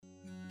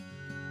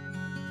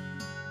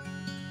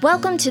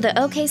Welcome to the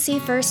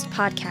OKC First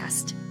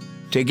podcast.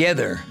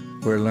 Together,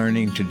 we're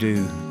learning to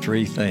do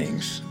three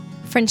things.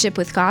 Friendship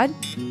with God,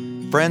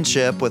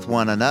 friendship with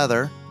one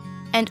another,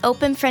 and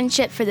open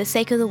friendship for the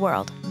sake of the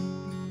world.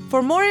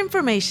 For more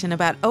information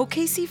about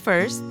OKC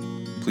First,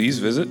 please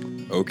visit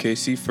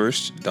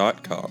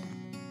okcfirst.com.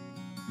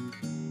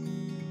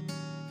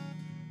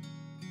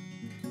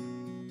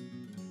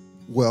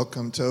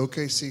 Welcome to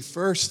OKC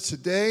First.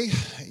 Today,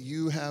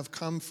 you have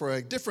come for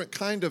a different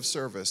kind of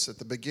service at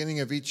the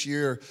beginning of each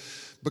year.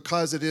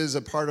 Because it is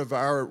a part of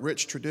our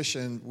rich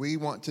tradition, we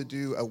want to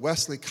do a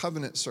Wesley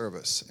Covenant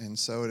service. And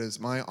so it is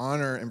my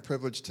honor and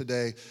privilege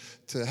today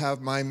to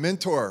have my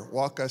mentor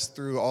walk us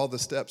through all the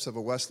steps of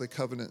a Wesley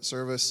Covenant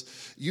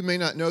service. You may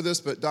not know this,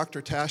 but Dr.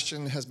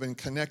 Tashton has been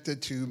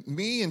connected to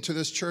me and to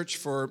this church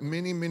for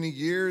many, many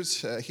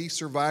years. He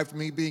survived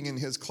me being in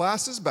his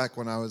classes back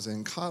when I was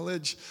in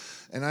college.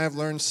 And I have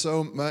learned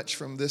so much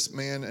from this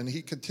man, and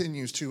he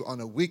continues to, on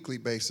a weekly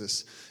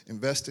basis,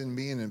 invest in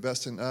me and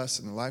invest in us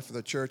and the life of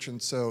the church. And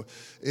so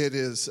it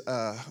is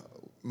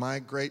my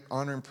great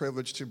honor and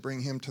privilege to bring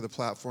him to the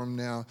platform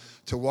now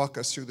to walk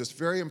us through this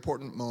very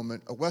important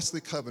moment, a Wesley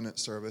Covenant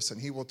service,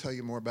 and he will tell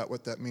you more about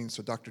what that means.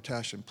 So Dr.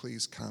 Tashton,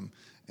 please come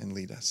and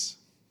lead us.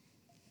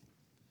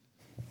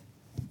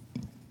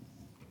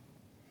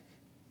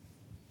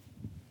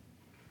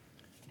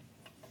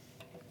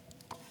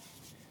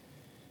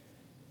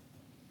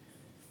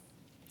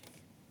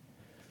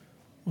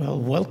 Well,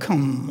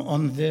 welcome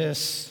on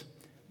this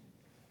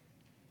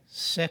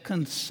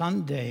second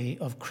Sunday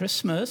of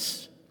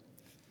Christmas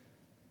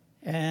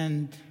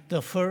and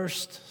the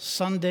first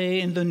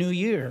Sunday in the new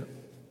year.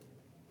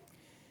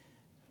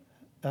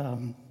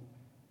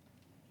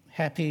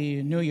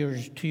 Happy New Year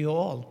to you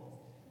all.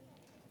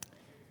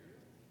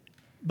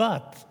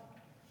 But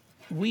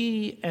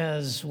we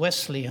as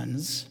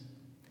Wesleyans,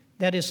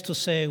 that is to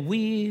say,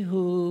 we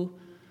who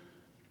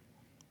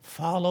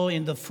follow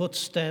in the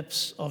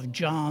footsteps of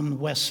John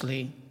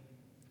Wesley.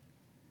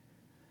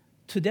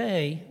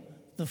 Today,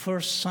 the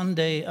first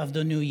Sunday of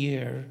the new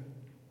year,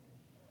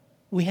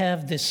 we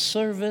have this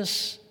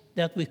service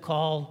that we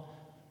call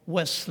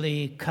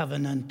Wesley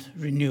Covenant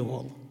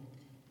Renewal.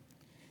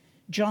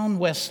 John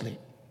Wesley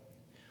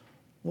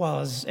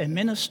was a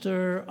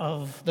minister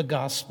of the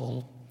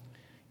gospel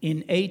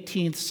in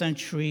 18th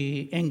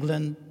century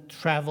England,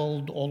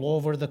 traveled all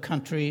over the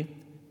country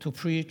to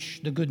preach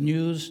the good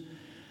news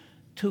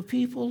to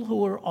people who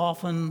were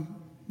often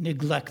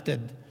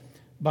neglected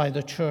by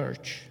the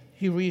church.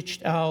 He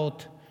reached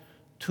out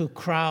to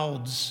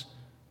crowds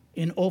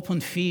in open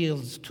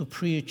fields to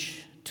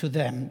preach to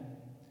them.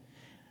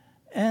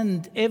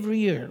 And every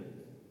year,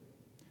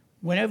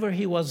 whenever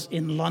he was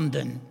in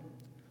London,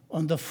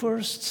 on the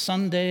first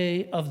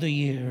Sunday of the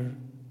year,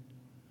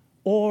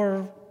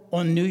 or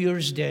on New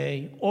Year's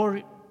Day,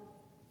 or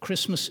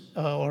Christmas,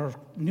 or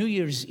New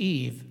Year's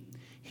Eve,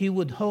 he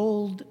would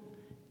hold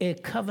a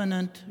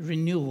covenant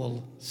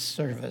renewal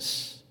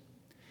service.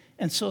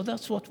 And so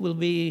that's what we'll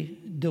be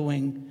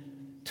doing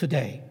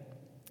today.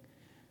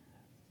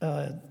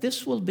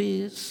 This will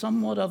be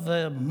somewhat of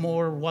a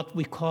more what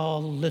we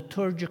call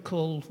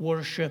liturgical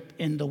worship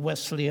in the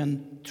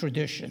Wesleyan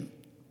tradition.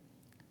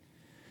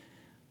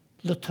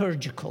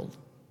 Liturgical.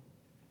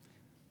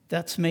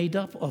 That's made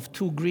up of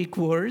two Greek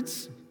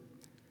words,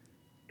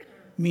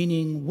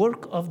 meaning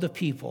work of the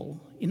people.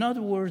 In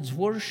other words,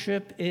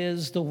 worship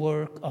is the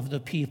work of the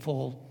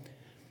people.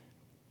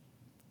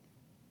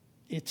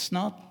 It's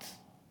not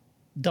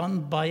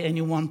done by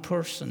any one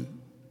person.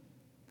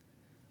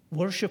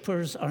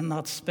 Worshippers are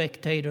not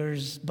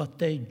spectators, but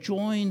they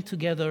join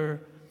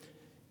together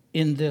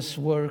in this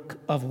work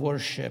of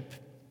worship.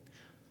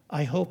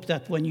 I hope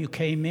that when you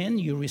came in,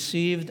 you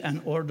received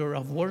an order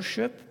of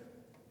worship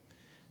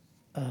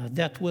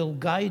that will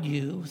guide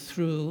you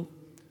through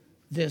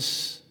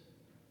this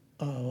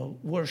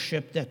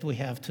worship that we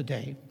have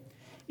today.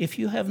 If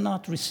you have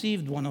not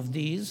received one of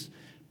these,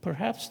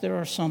 perhaps there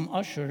are some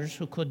ushers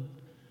who could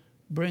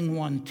bring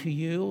one to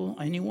you.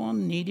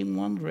 Anyone needing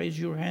one, raise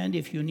your hand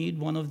if you need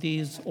one of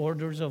these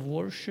orders of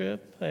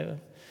worship.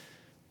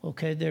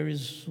 Okay, there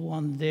is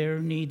one there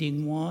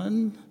needing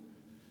one.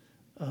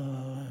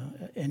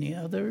 Any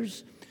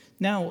others?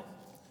 Now,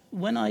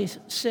 when I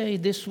say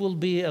this will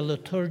be a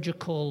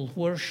liturgical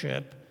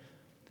worship,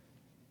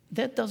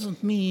 that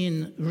doesn't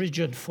mean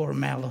rigid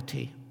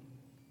formality.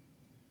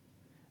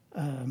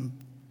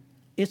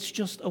 It's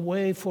just a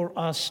way for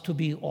us to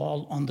be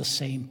all on the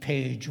same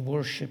page,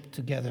 worship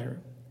together.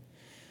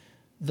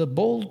 The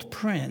bold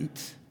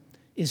print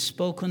is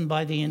spoken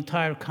by the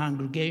entire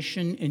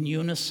congregation in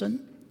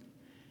unison,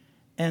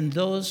 and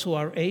those who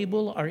are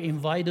able are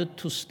invited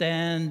to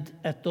stand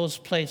at those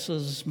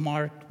places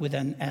marked with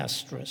an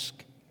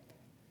asterisk.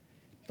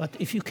 But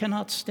if you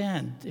cannot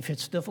stand, if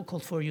it's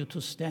difficult for you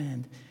to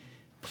stand,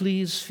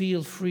 please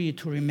feel free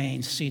to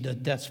remain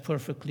seated. That's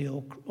perfectly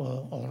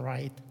all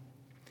right.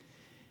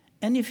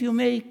 And if you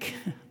make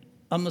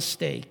a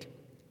mistake,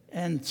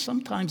 and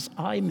sometimes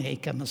I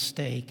make a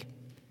mistake,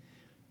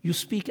 you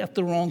speak at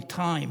the wrong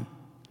time,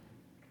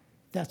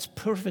 that's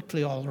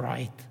perfectly all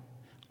right.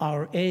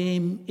 Our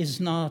aim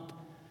is not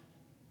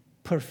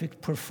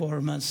perfect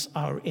performance.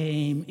 Our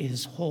aim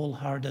is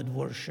wholehearted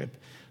worship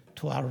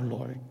to our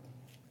Lord.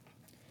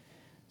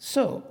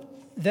 So,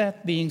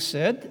 that being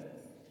said,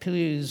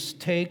 please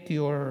take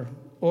your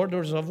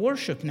orders of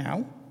worship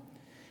now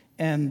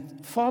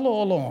and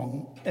follow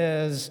along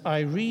as I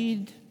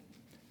read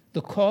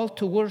the call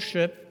to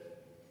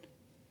worship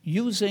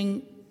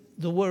using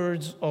the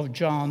words of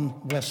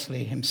John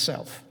Wesley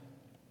himself.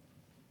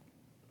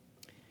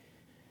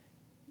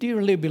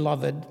 Dearly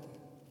beloved,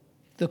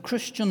 the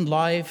Christian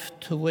life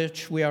to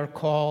which we are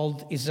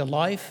called is a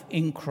life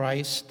in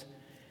Christ,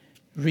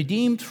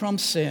 redeemed from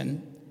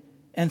sin,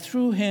 and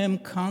through him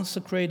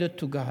consecrated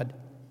to God.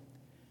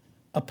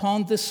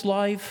 Upon this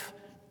life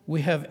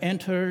we have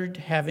entered,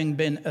 having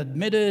been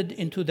admitted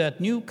into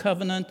that new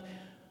covenant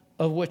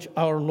of which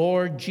our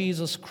Lord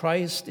Jesus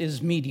Christ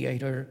is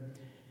mediator,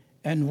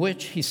 and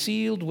which he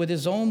sealed with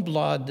his own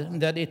blood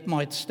that it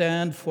might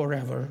stand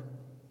forever.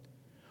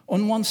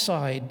 On one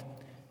side,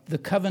 the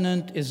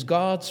covenant is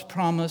God's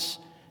promise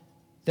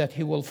that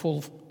he will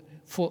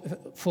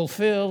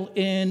fulfill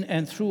in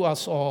and through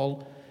us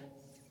all,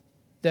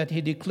 that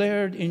he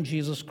declared in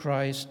Jesus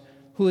Christ,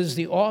 who is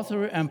the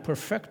author and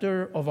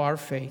perfecter of our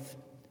faith.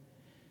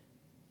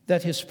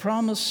 That his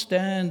promise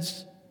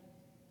stands,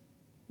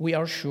 we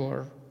are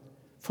sure,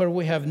 for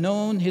we have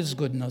known his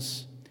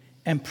goodness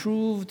and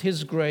proved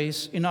his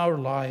grace in our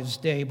lives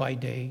day by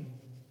day.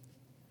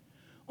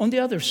 On the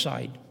other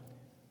side,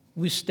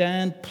 we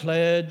stand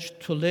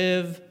pledged to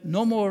live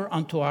no more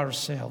unto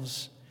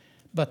ourselves,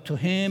 but to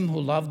him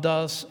who loved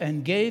us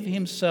and gave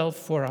himself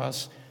for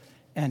us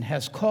and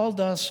has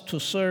called us to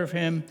serve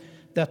him,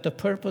 that the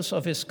purpose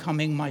of his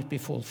coming might be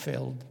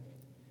fulfilled.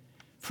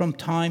 From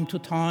time to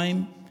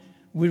time,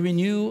 we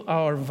renew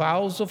our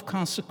vows of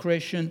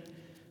consecration,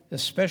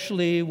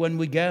 especially when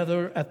we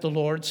gather at the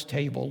Lord's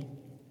table.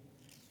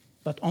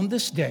 But on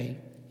this day,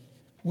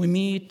 we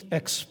meet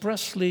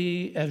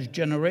expressly as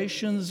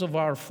generations of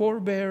our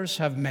forebears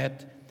have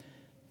met,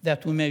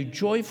 that we may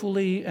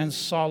joyfully and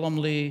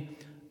solemnly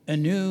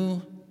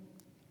renew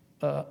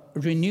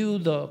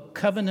the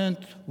covenant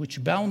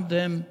which bound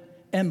them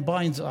and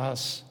binds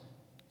us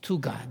to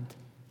God.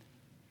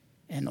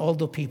 And all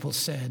the people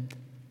said,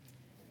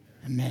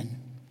 Amen.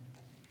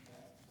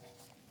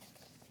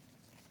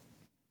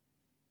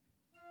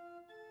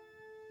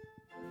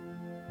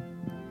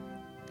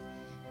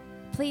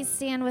 Please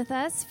stand with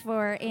us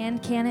for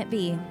And Can It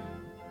Be?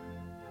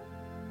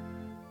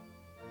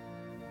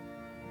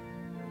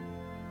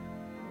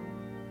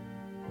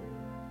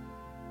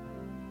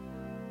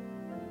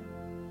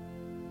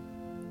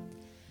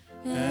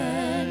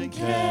 And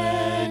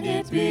can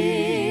it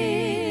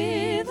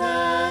be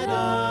that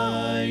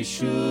I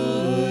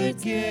should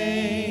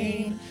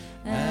gain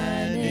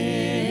an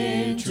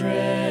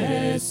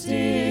interest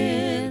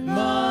in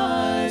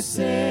my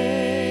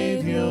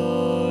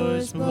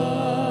Savior's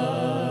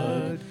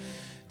blood?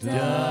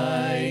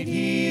 Died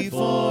he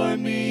for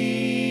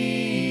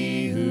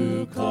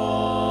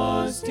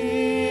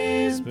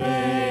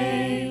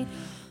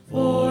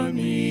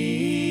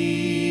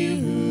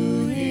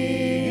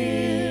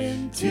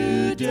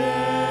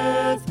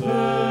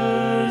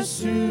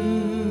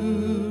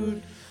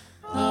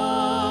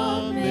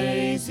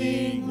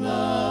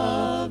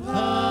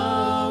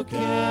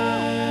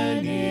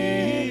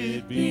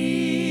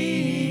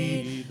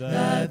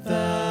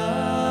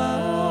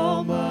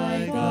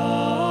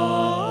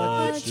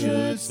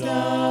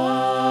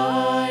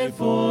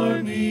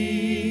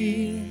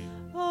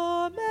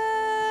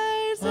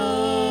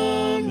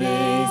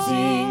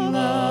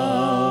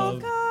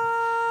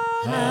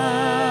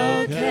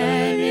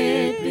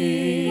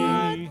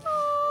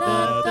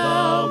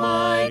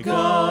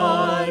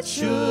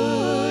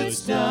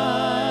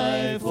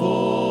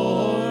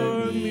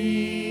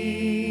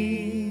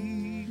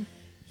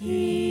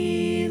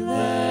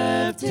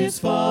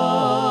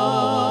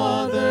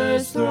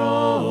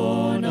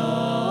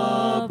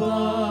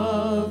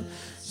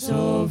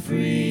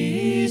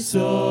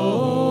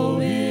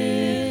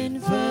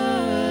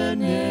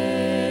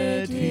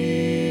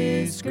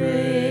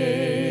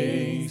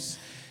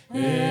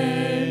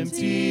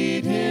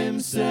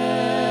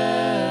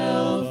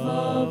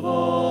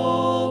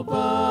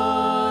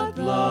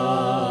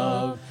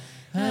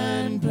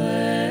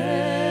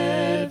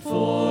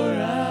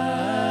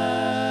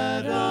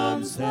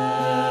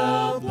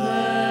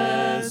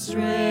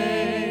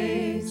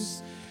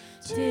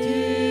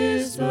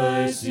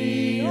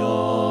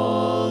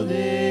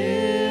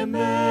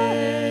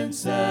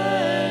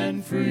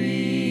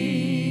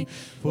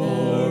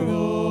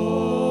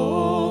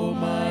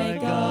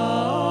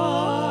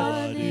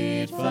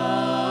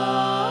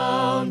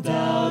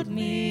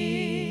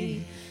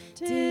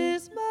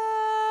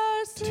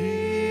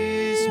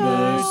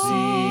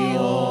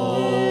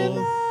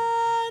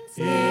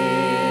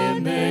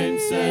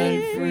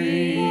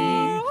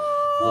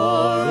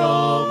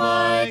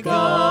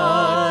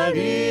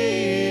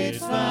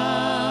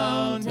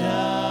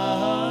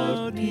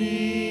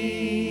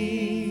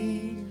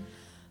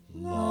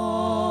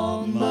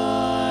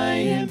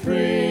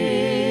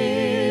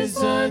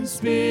human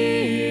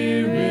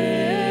spirit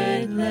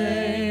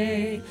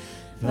lay,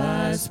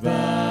 fast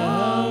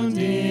bound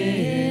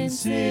in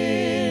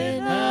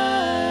sin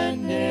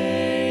and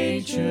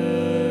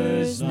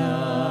nature's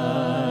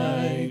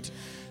night.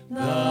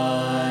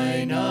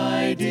 Thine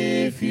eye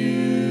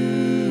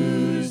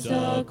diffused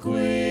a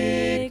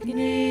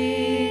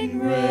quickening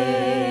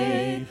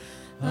ray.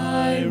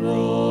 I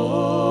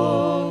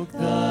woke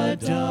the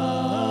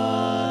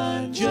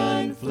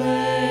dungeon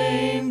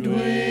flamed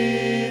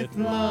with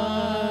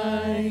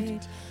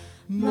light.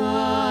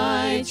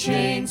 My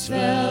chains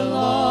fell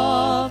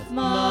off,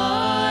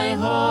 my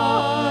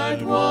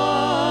heart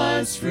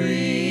was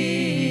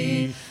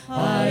free.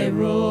 I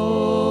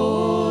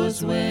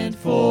rose, went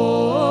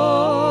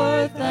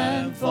forth,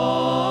 and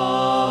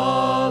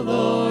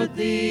followed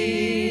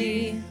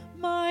thee.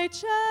 My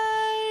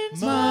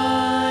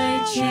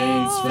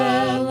chains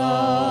fell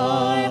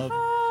off,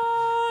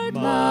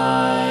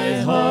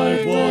 my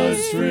heart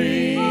was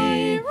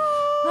free.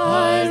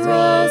 I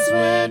rose,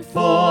 went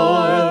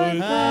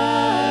forth,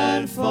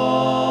 and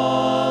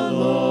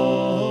followed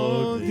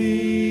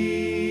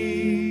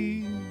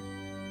thee.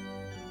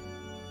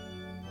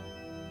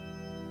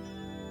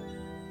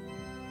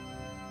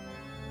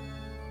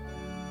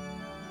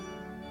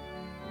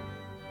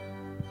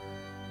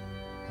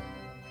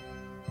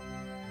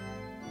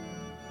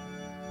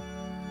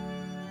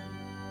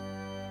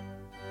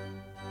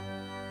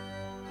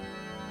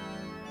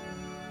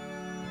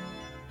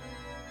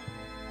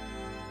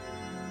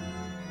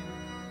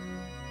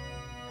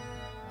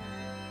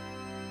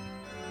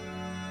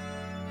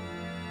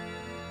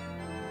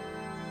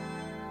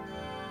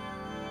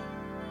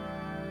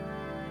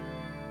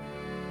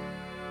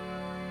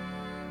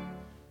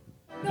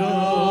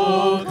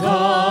 No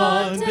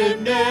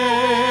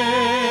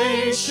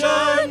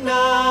condemnation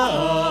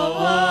now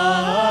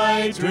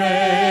I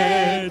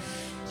dread,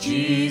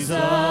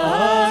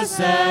 Jesus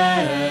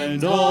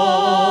and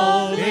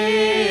all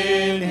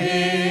in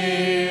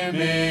him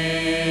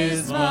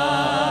is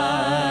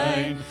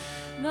mine.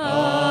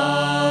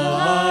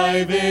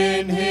 Alive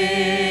in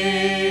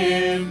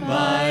him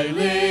my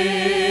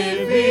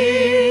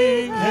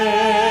living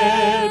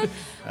head,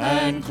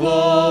 and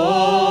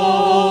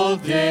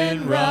clothed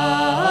in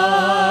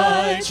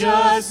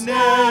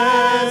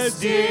righteousness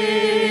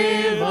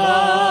divine.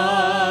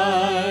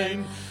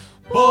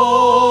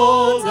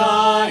 Bold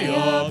I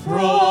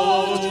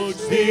approach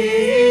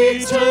the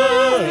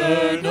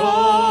eternal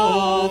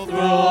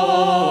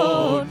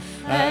throne,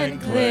 and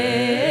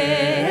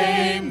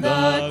claim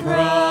the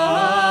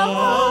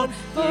crown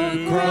for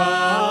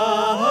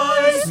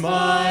Christ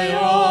my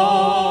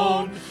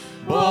own.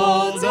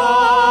 Bold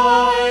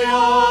I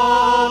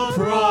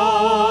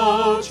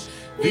approach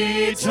the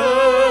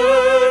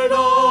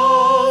eternal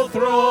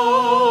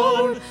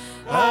throne,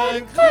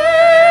 and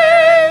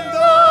claim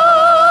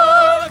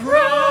the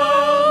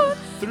crown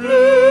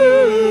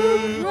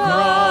through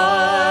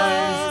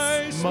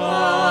Christ my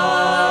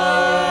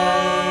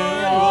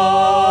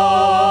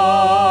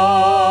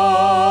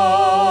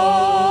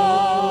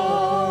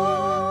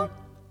own.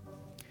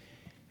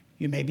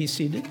 You may be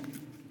seated.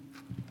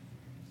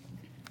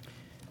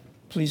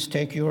 Please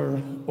take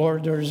your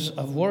orders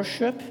of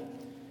worship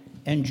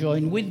and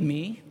join with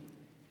me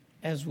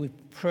as we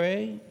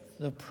pray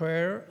the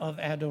prayer of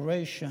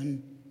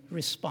adoration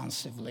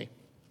responsively.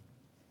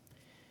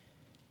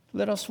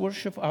 Let us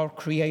worship our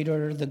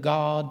Creator, the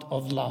God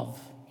of love.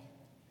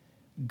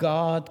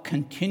 God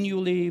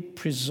continually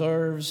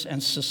preserves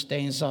and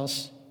sustains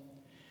us.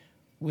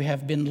 We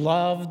have been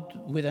loved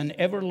with an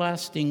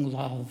everlasting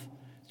love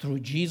through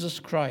Jesus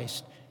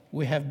Christ.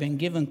 We have been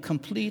given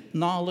complete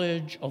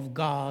knowledge of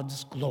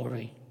God's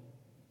glory.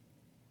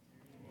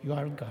 You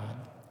are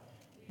God.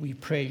 We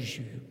praise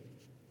you.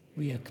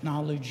 We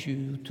acknowledge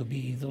you to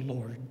be the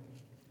Lord.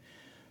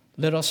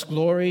 Let us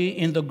glory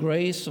in the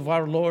grace of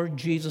our Lord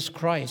Jesus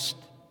Christ.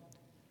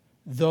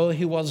 Though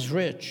he was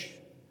rich,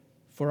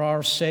 for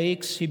our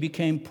sakes he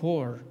became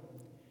poor.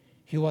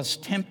 He was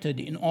tempted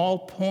in all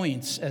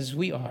points as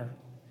we are,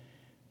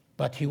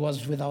 but he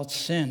was without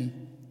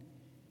sin.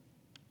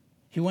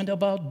 He went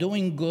about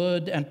doing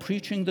good and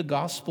preaching the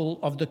gospel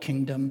of the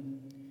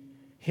kingdom.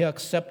 He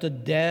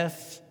accepted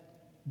death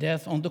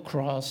on the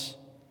cross.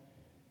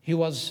 He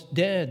was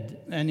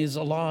dead and is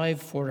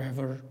alive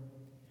forever.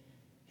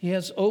 He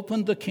has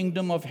opened the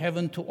kingdom of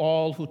heaven to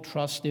all who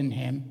trust in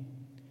him.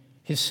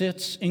 He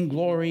sits in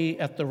glory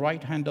at the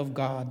right hand of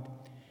God.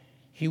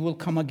 He will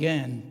come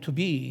again to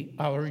be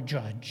our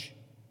judge.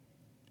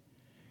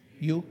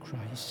 You,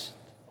 Christ,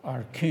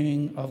 are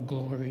King of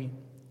glory.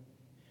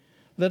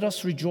 Let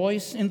us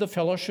rejoice in the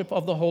fellowship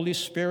of the Holy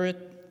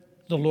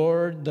Spirit, the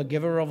Lord, the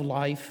giver of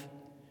life.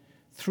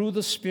 Through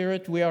the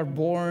Spirit we are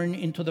born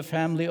into the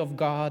family of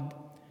God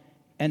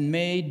and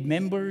made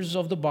members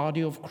of the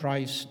body of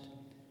Christ.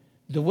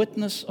 The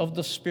witness of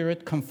the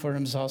Spirit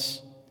confirms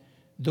us.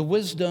 The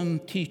wisdom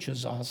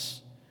teaches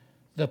us.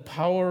 The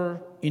power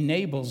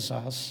enables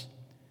us.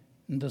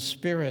 And the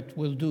Spirit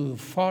will do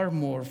far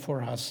more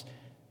for us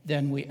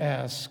than we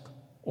ask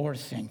or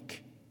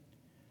think.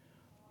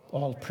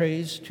 All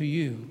praise to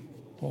you,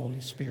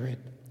 Holy Spirit.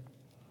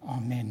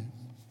 Amen.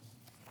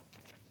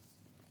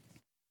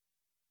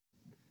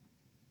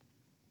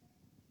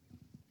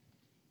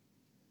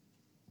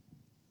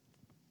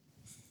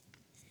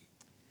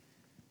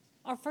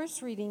 Our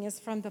first reading is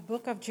from the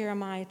book of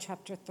Jeremiah,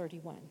 chapter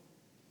 31.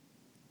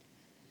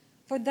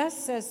 For thus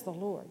says the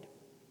Lord,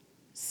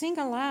 sing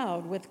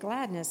aloud with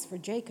gladness for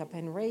Jacob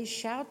and raise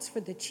shouts for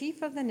the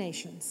chief of the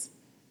nations.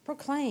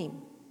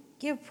 Proclaim,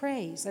 give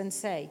praise, and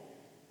say,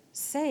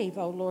 save,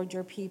 O Lord,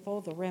 your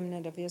people, the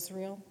remnant of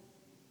Israel.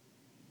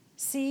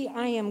 See,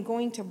 I am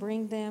going to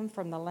bring them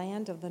from the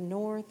land of the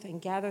north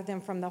and gather them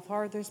from the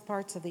farthest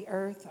parts of the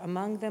earth,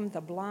 among them the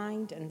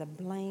blind and the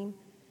lame,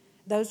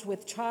 those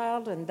with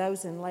child and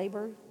those in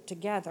labor,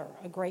 together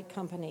a great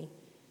company.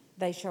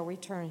 They shall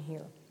return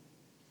here.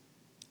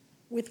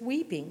 With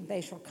weeping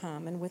they shall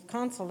come, and with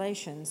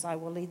consolations I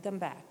will lead them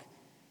back.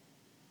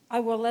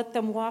 I will let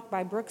them walk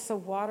by brooks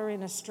of water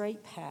in a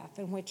straight path,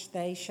 in which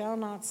they shall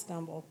not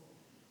stumble.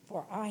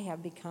 For I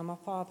have become a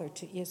father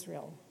to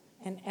Israel,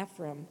 and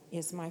Ephraim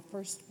is my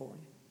firstborn.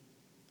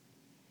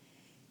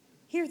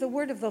 Hear the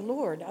word of the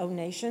Lord, O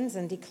nations,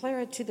 and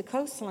declare it to the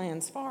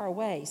coastlands far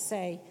away.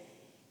 Say,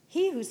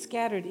 he who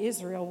scattered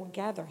Israel will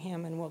gather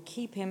him and will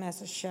keep him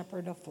as a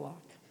shepherd of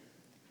flock.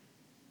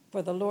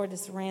 For the Lord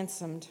has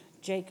ransomed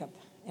Jacob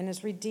and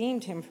has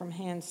redeemed him from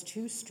hands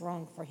too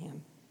strong for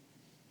him.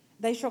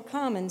 They shall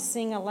come and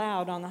sing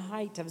aloud on the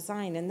height of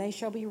Zion, and they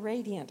shall be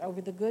radiant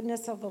over the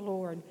goodness of the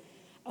Lord,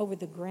 over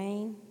the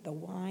grain, the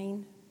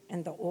wine,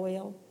 and the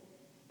oil,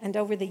 and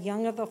over the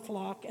young of the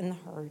flock and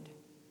the herd.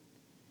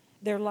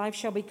 Their life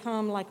shall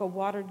become like a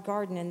watered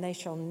garden, and they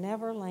shall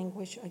never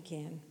languish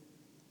again.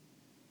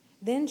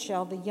 Then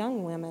shall the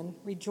young women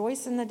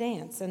rejoice in the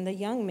dance, and the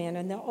young men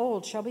and the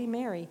old shall be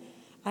merry.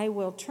 I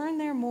will turn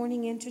their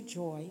mourning into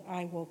joy.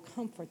 I will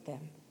comfort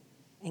them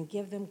and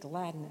give them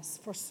gladness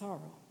for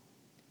sorrow.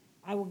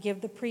 I will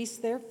give the priests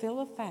their fill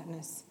of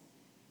fatness,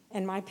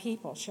 and my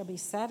people shall be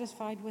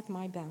satisfied with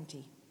my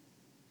bounty,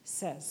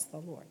 says the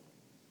Lord.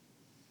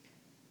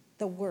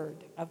 The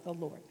word of the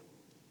Lord.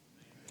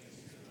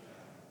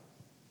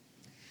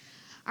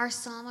 Our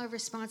psalm of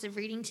responsive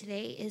reading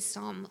today is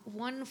Psalm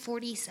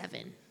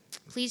 147.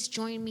 Please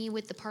join me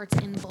with the parts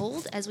in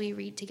bold as we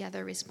read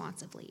together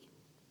responsively.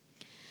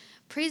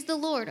 Praise the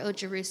Lord, O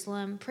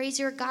Jerusalem. Praise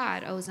your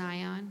God, O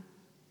Zion.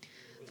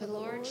 For the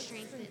Lord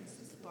strengthens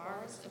the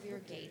bars of your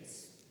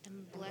gates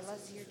and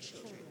blesses your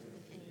children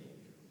within you.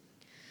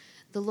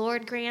 The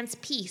Lord grants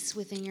peace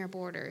within your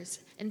borders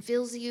and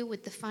fills you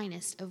with the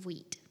finest of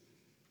wheat.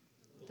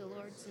 The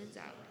Lord sends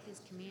out his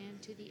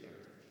command to the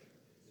earth.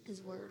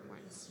 His word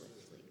runs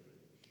swiftly.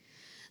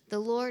 The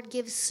Lord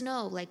gives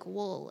snow like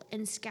wool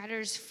and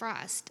scatters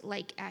frost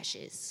like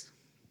ashes.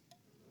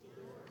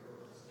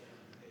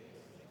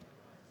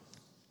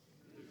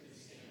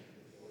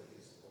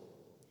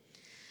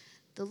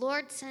 The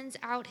Lord sends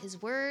out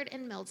his word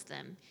and melts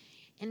them,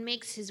 and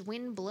makes his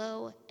wind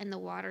blow and the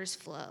waters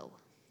flow.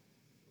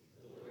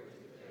 The Lord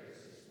declares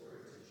his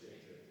word to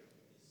Jacob,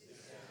 his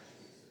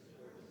statutes and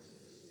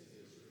ordinances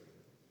to Israel.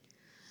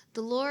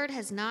 The Lord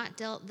has not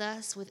dealt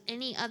thus with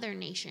any other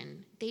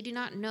nation. They do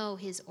not know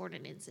his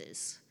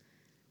ordinances.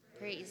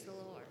 Praise the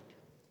Lord.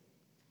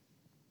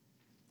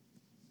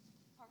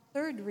 Our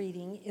third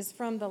reading is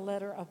from the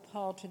letter of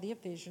Paul to the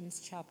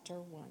Ephesians, chapter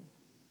 1.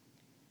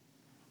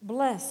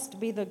 Blessed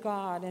be the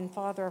God and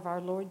Father of our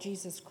Lord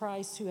Jesus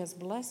Christ, who has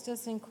blessed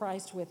us in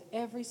Christ with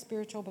every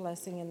spiritual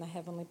blessing in the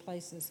heavenly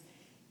places,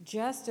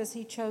 just as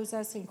he chose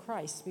us in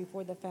Christ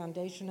before the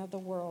foundation of the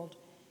world,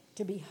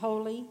 to be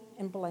holy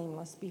and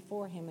blameless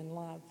before him in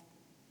love.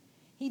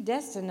 He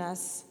destined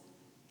us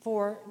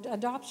for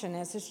adoption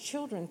as his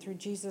children through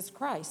Jesus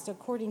Christ,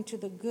 according to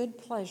the good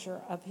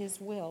pleasure of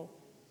his will,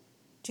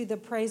 to the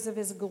praise of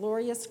his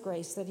glorious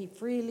grace that he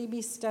freely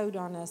bestowed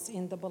on us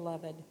in the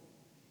Beloved.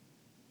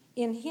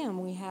 In him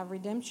we have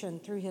redemption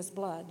through his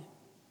blood,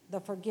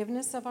 the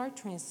forgiveness of our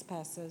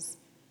trespasses,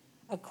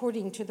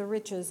 according to the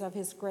riches of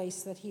his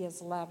grace that he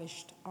has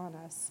lavished on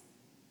us.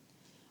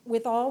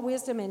 With all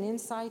wisdom and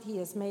insight he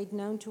has made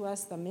known to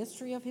us the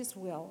mystery of his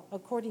will,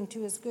 according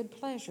to his good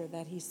pleasure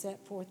that he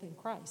set forth in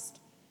Christ,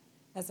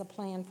 as a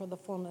plan for the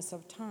fullness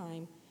of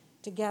time,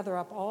 to gather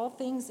up all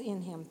things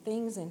in him,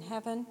 things in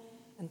heaven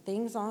and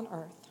things on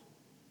earth.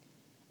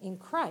 In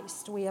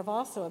Christ we have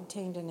also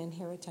obtained an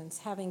inheritance,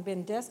 having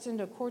been destined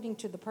according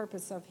to the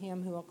purpose of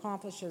him who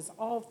accomplishes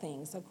all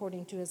things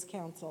according to his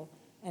counsel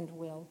and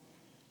will,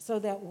 so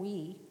that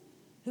we,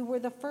 who were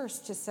the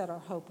first to set our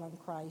hope on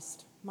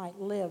Christ, might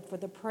live for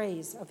the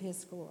praise of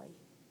his glory.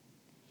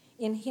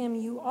 In him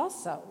you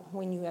also,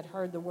 when you had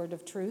heard the word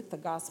of truth, the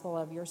gospel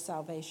of your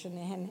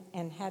salvation,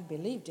 and had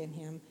believed in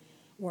him,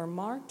 were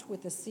marked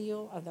with the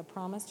seal of the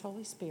promised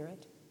Holy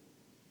Spirit.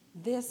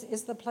 This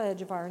is the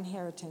pledge of our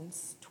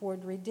inheritance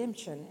toward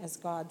redemption as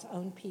God's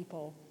own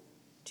people,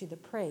 to the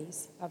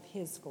praise of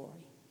his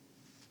glory.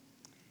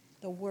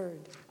 The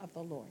word of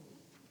the Lord.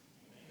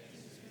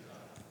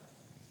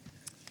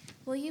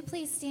 Will you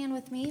please stand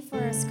with me for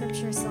a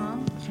scripture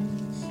song?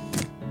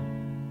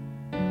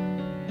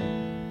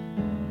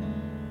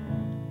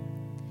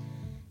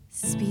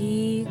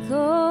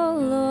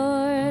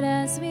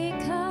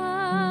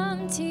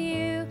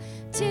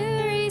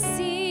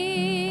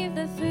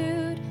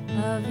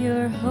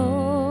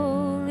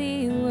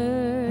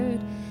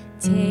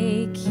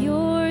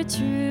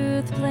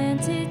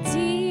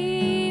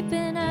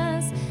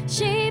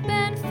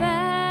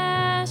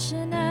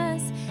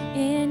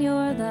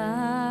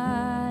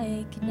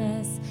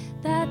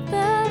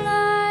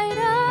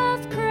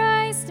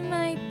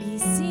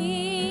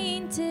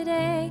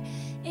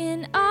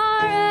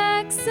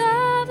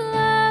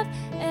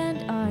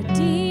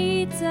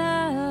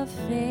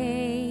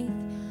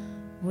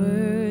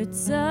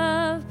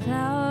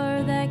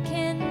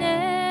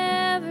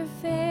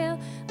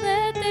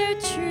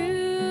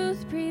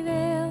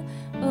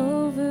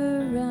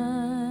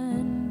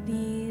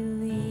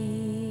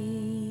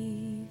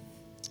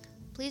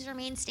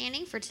 remain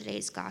standing for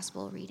today's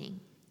gospel reading.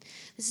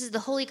 This is the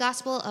Holy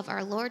Gospel of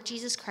our Lord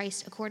Jesus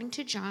Christ according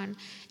to John,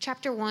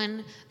 chapter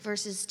 1,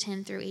 verses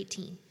 10 through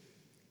 18.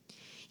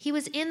 He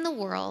was in the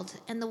world,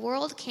 and the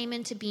world came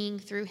into being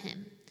through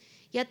him.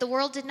 Yet the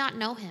world did not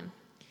know him.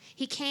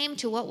 He came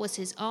to what was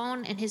his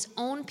own, and his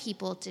own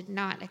people did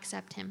not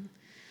accept him.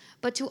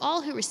 But to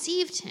all who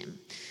received him,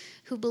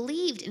 who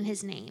believed in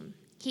his name,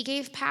 he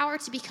gave power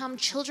to become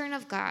children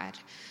of God,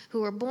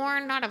 who were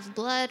born not of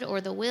blood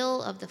or the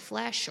will of the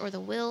flesh or the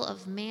will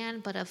of man,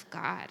 but of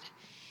God.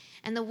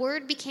 And the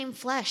Word became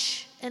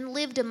flesh and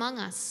lived among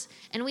us,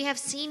 and we have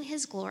seen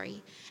his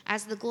glory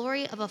as the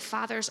glory of a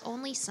Father's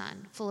only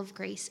Son, full of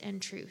grace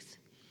and truth.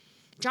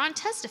 John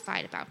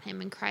testified about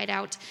him and cried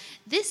out,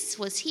 "This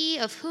was he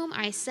of whom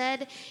I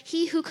said,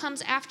 'He who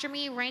comes after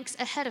me ranks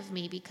ahead of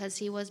me because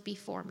he was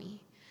before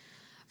me.'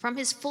 From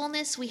his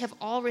fullness we have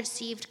all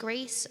received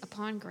grace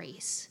upon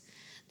grace.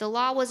 The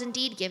law was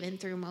indeed given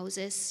through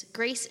Moses.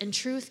 Grace and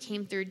truth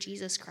came through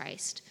Jesus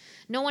Christ.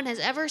 No one has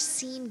ever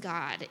seen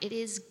God. It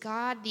is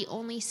God, the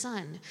only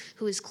Son,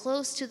 who is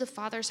close to the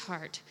Father's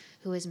heart,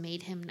 who has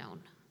made him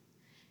known."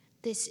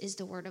 This is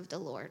the word of the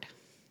Lord.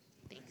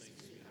 Thanks.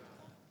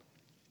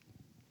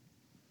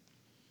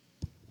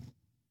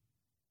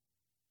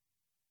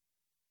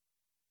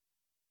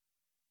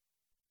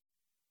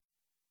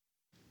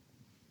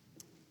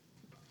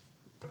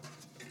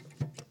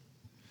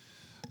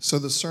 So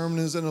the sermon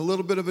is in a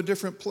little bit of a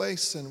different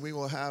place, and we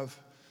will have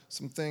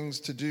some things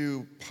to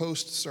do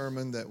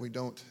post-sermon that we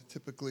don't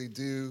typically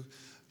do.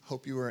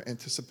 Hope you are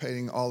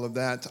anticipating all of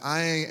that.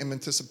 I am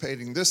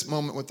anticipating this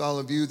moment with all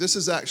of you. This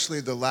is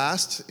actually the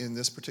last in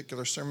this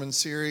particular sermon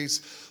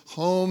series.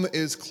 Home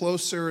is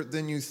closer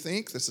than you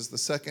think. This is the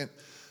second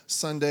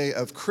Sunday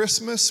of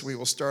Christmas. We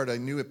will start a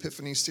new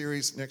Epiphany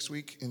series next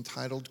week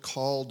entitled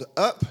Called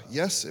Up.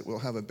 Yes, it will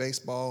have a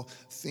baseball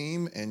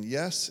theme, and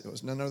yes, it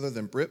was none other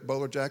than Britt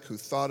Bolerjack who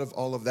thought of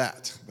all of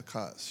that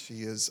because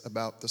she is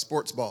about the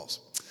sports balls.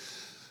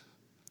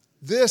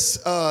 This,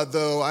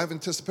 though, I've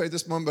anticipated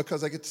this moment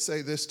because I get to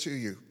say this to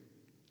you.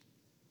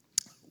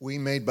 We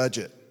made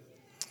budget.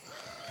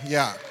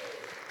 Yeah.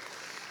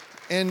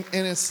 And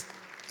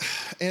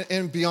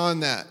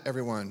beyond that,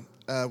 everyone.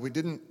 We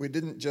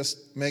didn't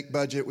just make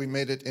budget, we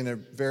made it in a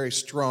very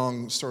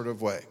strong sort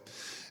of way.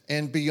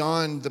 And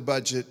beyond the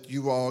budget,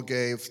 you all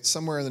gave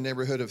somewhere in the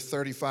neighborhood of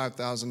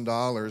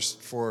 $35,000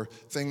 for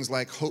things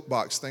like Hope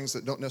Box, things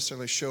that don't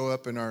necessarily show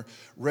up in our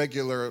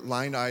regular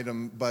line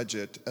item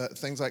budget.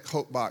 Things like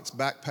Hope Box,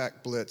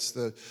 Backpack Blitz,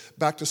 the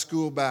Back to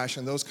School Bash,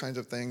 and those kinds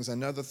of things,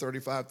 another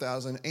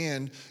 $35,000.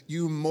 And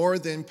you more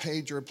than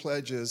paid your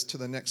pledges to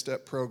the Next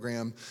Step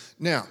program.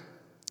 Now,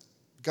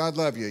 God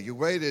love you. You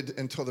waited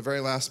until the very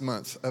last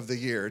month of the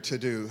year to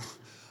do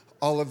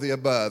all of the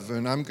above,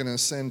 and I'm going to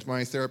send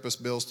my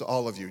therapist bills to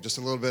all of you, just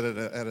a little bit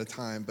at a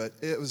time. But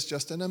it was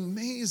just an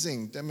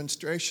amazing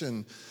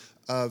demonstration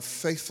of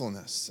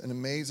faithfulness, an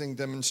amazing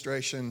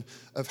demonstration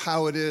of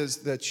how it is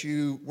that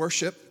you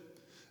worship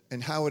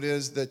and how it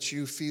is that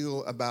you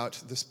feel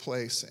about this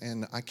place.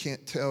 And I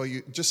can't tell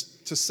you,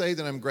 just to say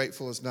that I'm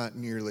grateful is not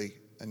nearly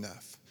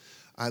enough.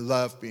 I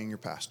love being your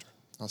pastor.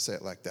 I'll say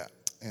it like that.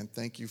 And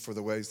thank you for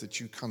the ways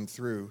that you come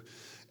through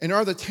and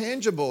are the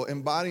tangible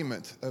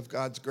embodiment of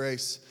God's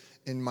grace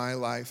in my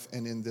life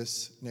and in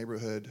this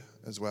neighborhood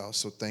as well.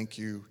 So thank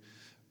you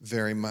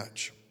very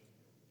much.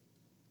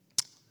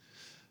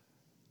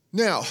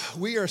 Now,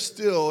 we are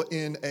still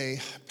in a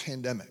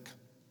pandemic.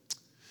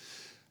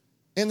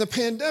 And the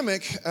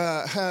pandemic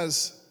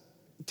has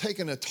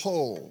taken a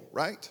toll,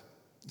 right?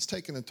 It's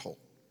taken a toll.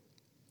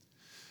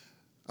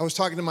 I was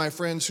talking to my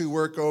friends who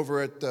work over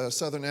at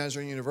Southern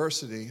Nazarene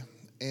University,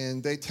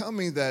 and they tell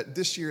me that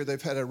this year they've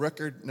had a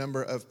record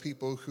number of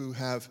people who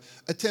have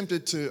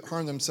attempted to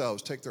harm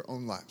themselves, take their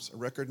own lives. A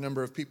record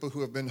number of people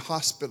who have been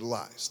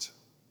hospitalized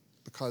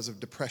because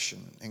of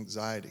depression and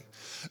anxiety.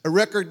 A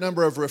record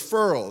number of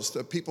referrals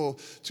to people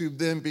to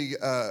then be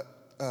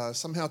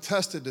somehow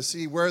tested to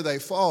see where they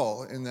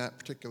fall in that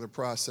particular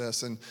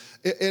process. And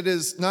it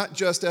is not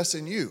just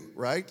SNU,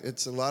 right?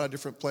 It's a lot of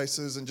different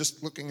places. And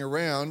just looking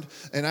around,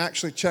 and I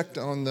actually checked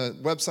on the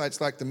websites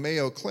like the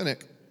Mayo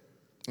Clinic.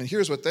 And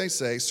here's what they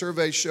say.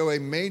 Surveys show a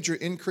major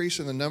increase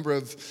in the number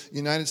of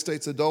United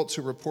States adults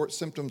who report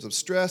symptoms of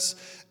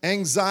stress,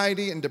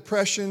 anxiety, and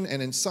depression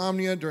and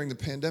insomnia during the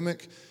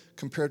pandemic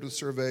compared with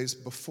surveys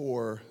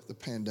before the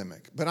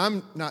pandemic. But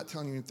I'm not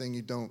telling you anything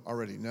you don't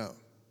already know.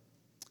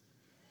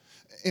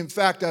 In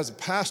fact, as a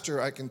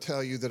pastor, I can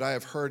tell you that I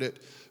have heard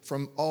it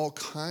from all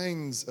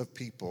kinds of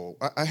people.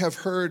 I have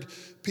heard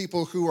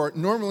people who are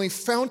normally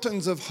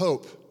fountains of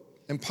hope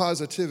and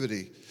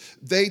positivity.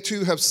 They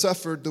too have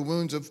suffered the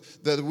wounds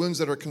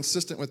that are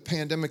consistent with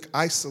pandemic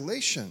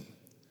isolation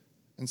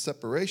and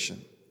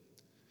separation.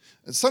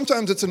 And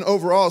sometimes it's an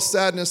overall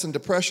sadness and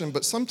depression,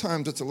 but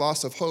sometimes it's a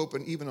loss of hope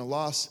and even a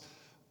loss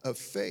of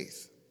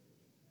faith.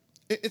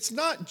 It's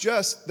not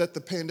just that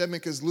the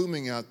pandemic is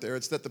looming out there,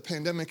 it's that the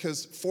pandemic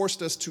has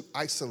forced us to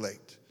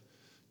isolate,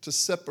 to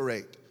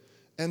separate.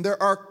 And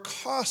there are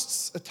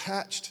costs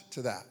attached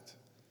to that.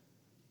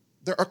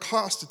 There are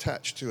costs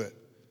attached to it.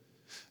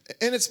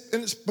 And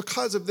it's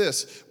because of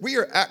this. We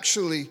are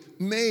actually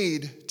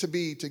made to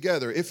be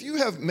together. If you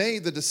have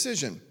made the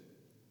decision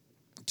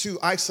to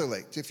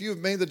isolate, if you have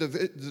made the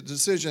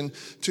decision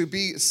to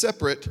be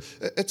separate,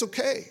 it's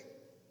okay.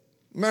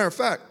 Matter of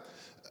fact,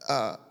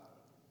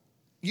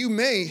 you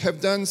may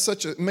have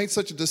made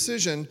such a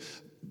decision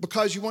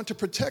because you want to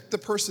protect the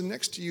person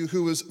next to you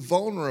who is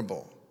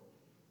vulnerable.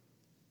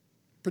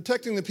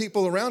 Protecting the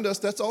people around us,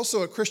 that's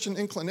also a Christian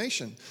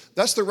inclination.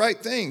 That's the right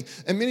thing.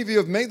 And many of you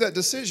have made that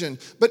decision.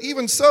 But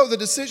even so, the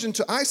decision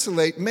to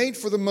isolate, made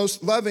for the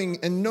most loving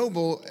and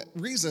noble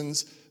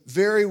reasons,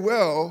 very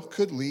well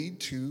could lead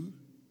to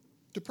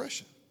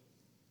depression.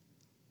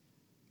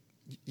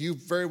 You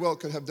very well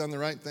could have done the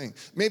right thing.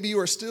 Maybe you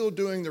are still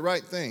doing the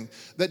right thing.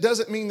 That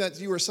doesn't mean that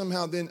you are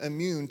somehow then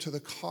immune to the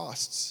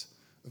costs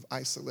of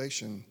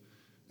isolation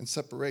and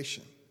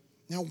separation.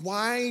 Now,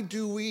 why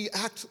do we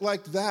act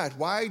like that?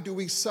 Why do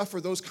we suffer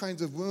those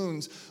kinds of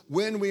wounds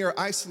when we are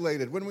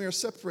isolated, when we are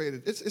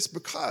separated? It's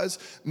because,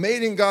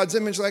 made in God's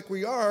image like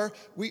we are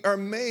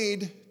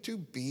made to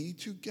be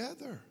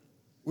together.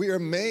 We are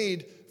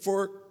made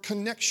for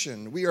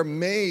connection. We are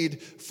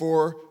made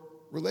for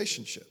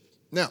relationship.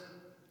 Now,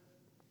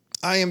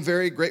 I am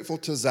very grateful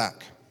to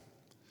Zach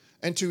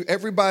and to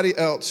everybody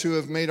else who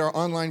have made our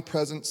online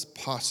presence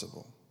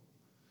possible.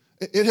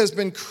 It has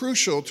been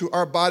crucial to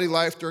our body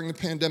life during the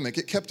pandemic.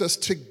 It kept us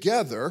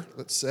together,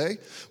 let's say,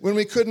 when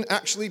we couldn't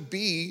actually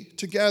be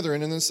together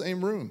and in the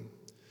same room.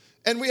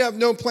 And we have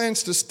no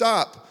plans to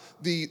stop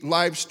the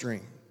live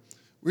stream.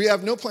 We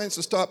have no plans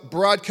to stop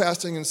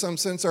broadcasting, in some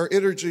sense, our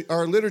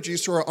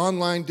liturgies to our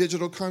online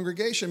digital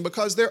congregation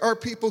because there are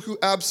people who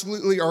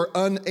absolutely are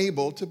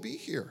unable to be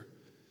here.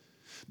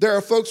 There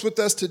are folks with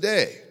us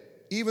today,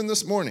 even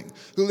this morning,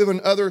 who live in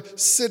other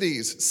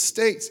cities,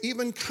 states,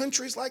 even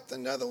countries like the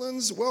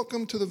Netherlands.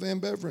 Welcome to the Van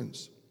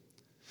Beverens.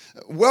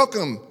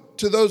 Welcome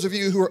to those of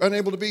you who are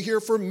unable to be here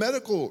for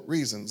medical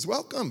reasons.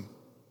 Welcome.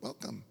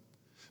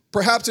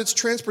 Perhaps it's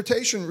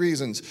transportation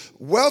reasons.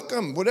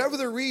 Welcome. Whatever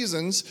the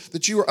reasons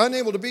that you are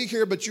unable to be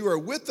here, but you are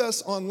with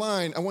us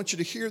online, I want you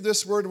to hear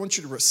this word. I want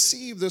you to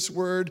receive this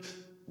word.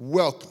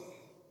 Welcome.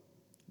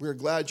 We're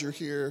glad you're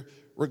here.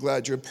 We're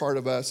glad you're a part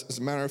of us. As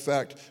a matter of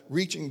fact,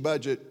 reaching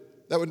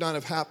budget, that would not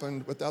have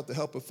happened without the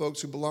help of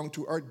folks who belong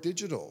to our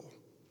digital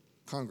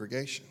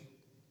congregation.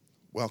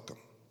 Welcome.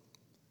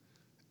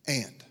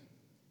 And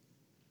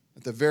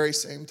at the very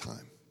same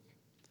time,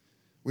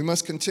 we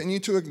must continue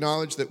to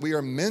acknowledge that we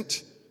are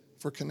meant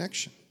for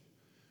connection,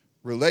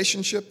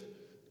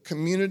 relationship,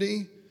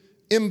 community,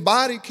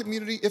 embodied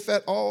community, if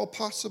at all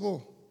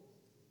possible.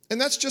 And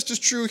that's just as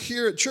true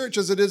here at church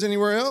as it is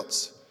anywhere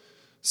else.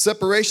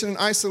 Separation and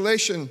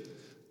isolation,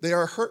 they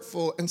are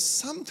hurtful and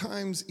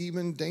sometimes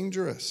even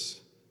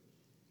dangerous.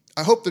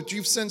 I hope that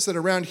you've sensed that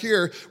around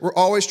here, we're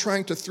always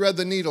trying to thread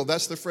the needle.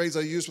 That's the phrase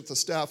I use with the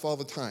staff all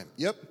the time.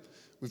 Yep,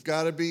 we've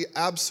got to be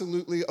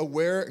absolutely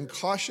aware and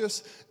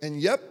cautious.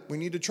 And yep, we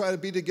need to try to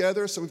be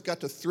together, so we've got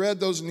to thread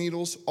those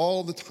needles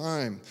all the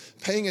time.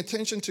 Paying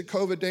attention to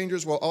COVID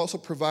dangers while also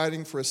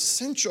providing for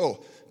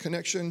essential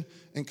connection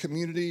and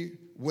community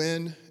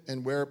when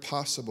and where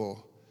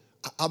possible.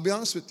 I'll be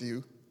honest with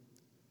you,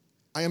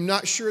 I am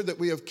not sure that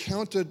we have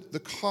counted the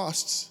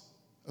costs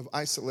of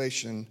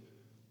isolation,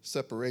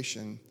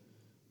 separation,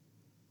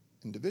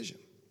 and division.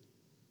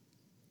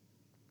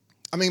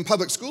 I mean,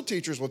 public school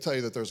teachers will tell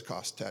you that there's a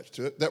cost attached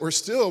to it, that we're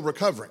still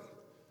recovering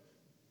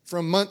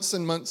from months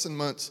and months and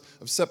months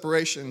of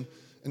separation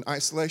and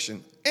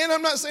isolation. And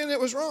I'm not saying it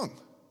was wrong.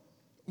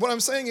 What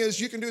I'm saying is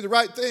you can do the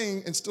right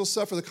thing and still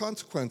suffer the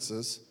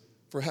consequences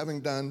for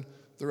having done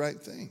the right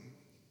thing.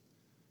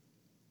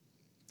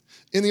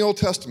 In the Old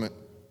Testament,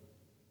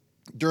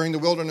 during the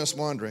wilderness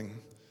wandering,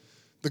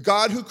 the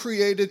God who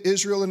created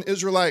Israel and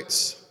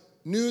Israelites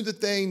knew that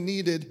they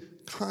needed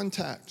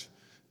contact,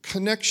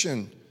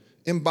 connection,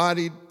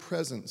 embodied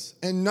presence,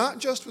 and not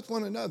just with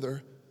one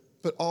another,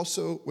 but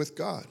also with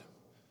God.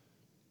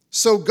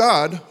 So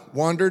God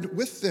wandered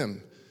with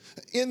them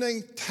in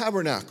a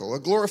tabernacle, a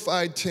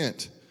glorified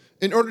tent,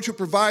 in order to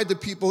provide the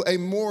people a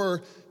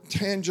more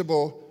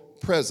tangible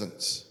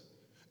presence.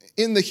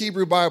 In the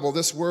Hebrew Bible,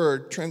 this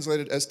word,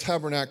 translated as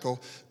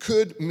tabernacle,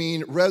 could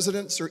mean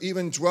residence or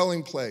even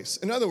dwelling place.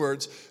 In other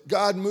words,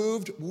 God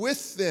moved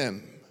with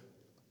them,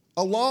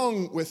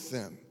 along with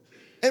them.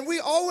 And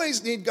we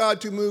always need God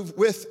to move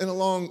with and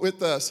along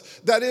with us.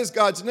 That is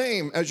God's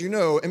name, as you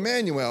know,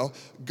 Emmanuel,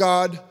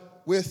 God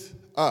with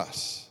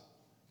us.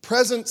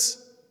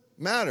 Presence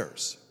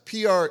matters.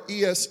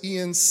 Presence.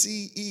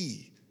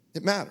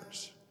 It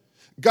matters.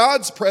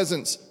 God's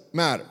presence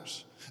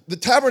matters. The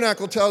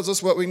tabernacle tells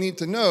us what we need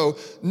to know.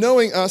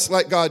 Knowing us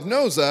like God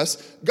knows us,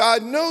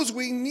 God knows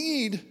we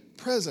need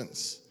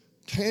presence,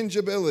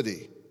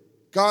 tangibility,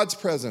 God's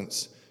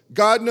presence.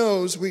 God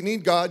knows we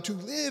need God to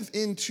live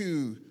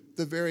into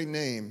the very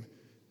name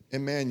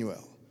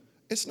Emmanuel.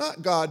 It's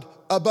not God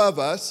above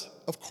us.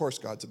 Of course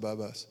God's above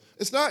us.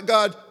 It's not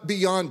God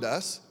beyond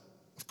us.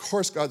 Of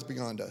course God's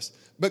beyond us.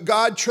 But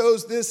God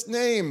chose this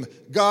name,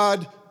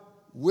 God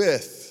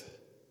with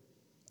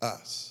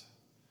us.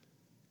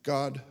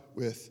 God with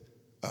with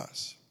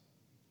us.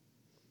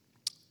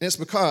 And it's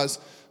because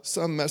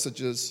some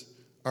messages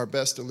are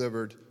best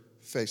delivered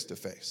face to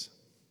face.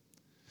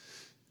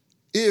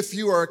 If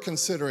you are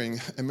considering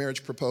a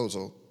marriage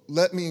proposal,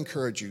 let me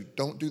encourage you,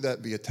 don't do that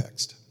via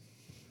text.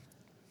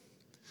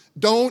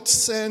 Don't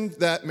send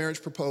that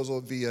marriage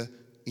proposal via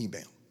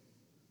email.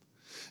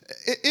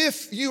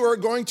 If you are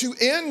going to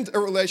end a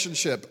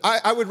relationship,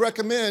 I would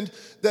recommend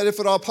that if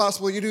at all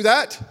possible, you do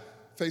that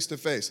face to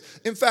face.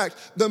 In fact,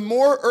 the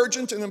more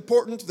urgent and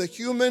important the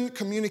human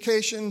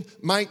communication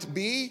might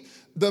be,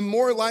 the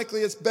more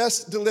likely it's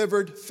best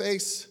delivered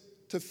face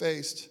to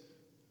face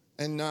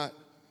and not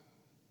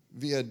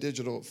via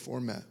digital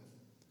format.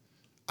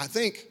 I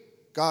think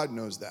God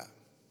knows that.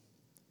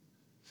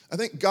 I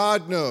think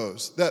God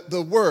knows that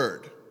the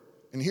word,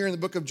 and here in the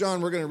book of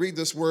John, we're going to read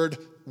this word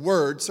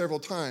several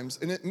times,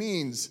 and it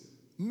means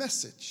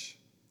message.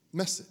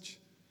 Message.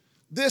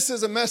 This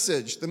is a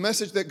message, the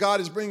message that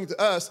God is bringing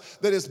to us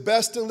that is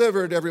best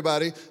delivered,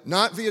 everybody,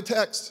 not via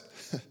text,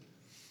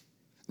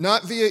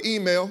 not via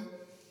email,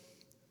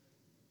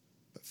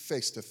 but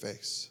face to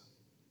face.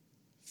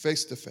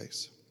 Face to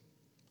face.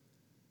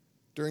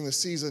 During the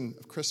season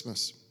of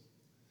Christmas,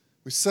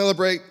 we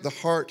celebrate the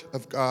heart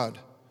of God,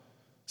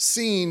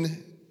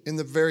 seen in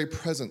the very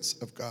presence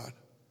of God.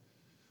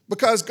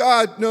 Because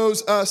God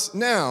knows us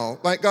now,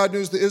 like God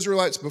knows the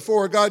Israelites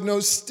before, God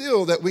knows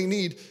still that we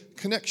need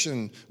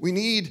connection, we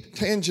need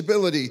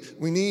tangibility,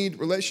 we need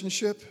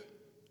relationship.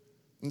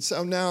 And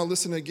so now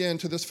listen again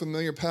to this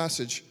familiar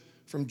passage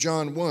from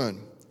John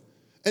 1.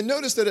 And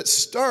notice that it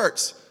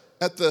starts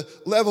at the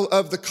level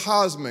of the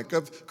cosmic,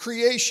 of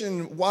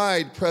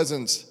creation-wide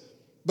presence,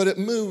 but it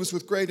moves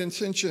with great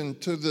intention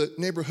to the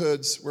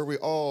neighborhoods where we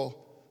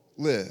all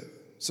live.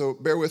 So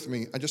bear with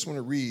me. I just want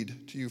to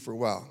read to you for a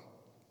while.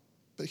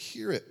 But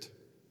hear it.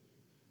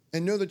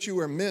 And know that you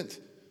are meant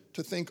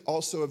to think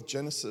also of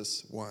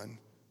Genesis 1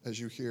 as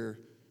you hear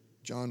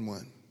John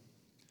 1.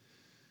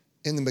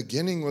 In the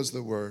beginning was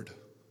the Word,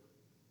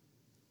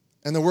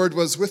 and the Word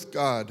was with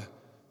God,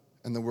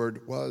 and the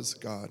Word was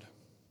God.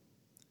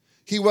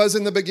 He was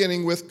in the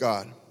beginning with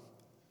God.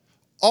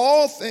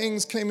 All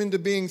things came into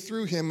being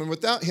through him, and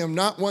without him,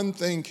 not one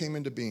thing came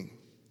into being.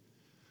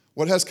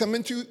 What has come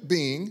into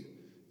being,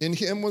 in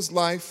him was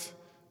life,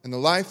 and the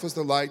life was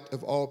the light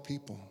of all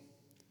people.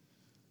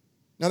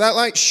 Now that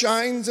light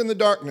shines in the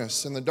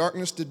darkness, and the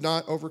darkness did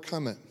not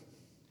overcome it.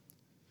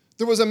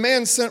 There was a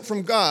man sent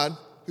from God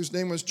whose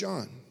name was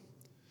John.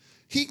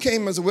 He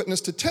came as a witness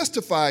to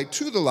testify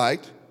to the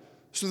light,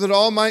 so that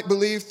all might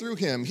believe through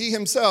him. He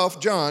himself,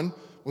 John,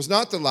 was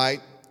not the light.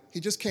 He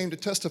just came to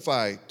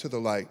testify to the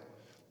light.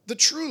 The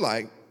true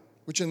light,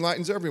 which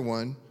enlightens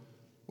everyone,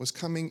 was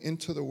coming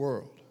into the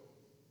world.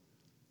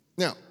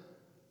 Now,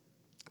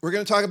 we're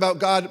going to talk about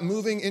God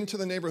moving into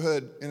the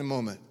neighborhood in a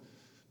moment.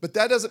 But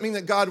that doesn't mean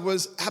that God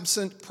was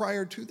absent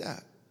prior to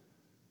that.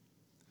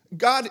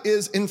 God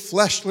is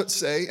enfleshed, let's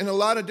say, in a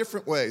lot of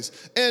different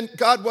ways. And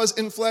God was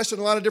enfleshed in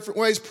a lot of different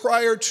ways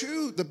prior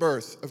to the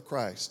birth of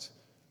Christ.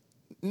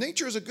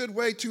 Nature is a good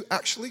way to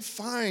actually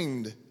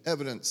find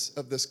evidence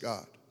of this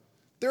God.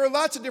 There are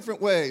lots of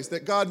different ways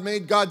that God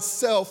made God's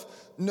self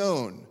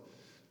known.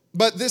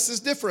 But this is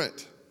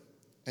different.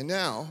 And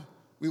now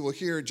we will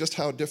hear just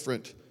how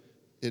different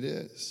it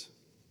is.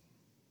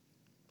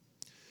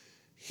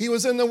 He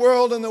was in the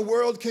world, and the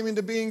world came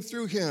into being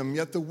through him,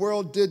 yet the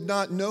world did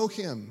not know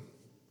him.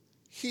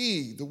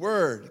 He, the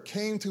Word,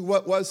 came to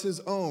what was his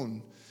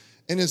own,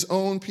 and his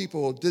own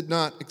people did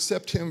not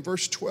accept him.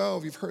 Verse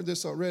 12, you've heard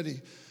this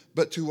already.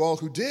 But to all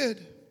who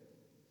did,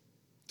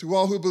 to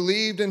all who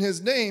believed in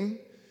his name,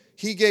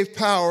 he gave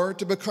power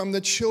to become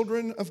the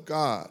children of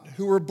God,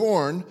 who were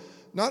born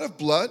not of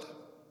blood,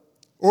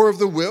 or of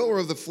the will, or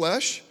of the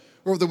flesh,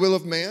 or of the will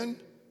of man,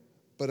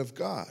 but of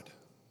God.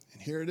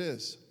 And here it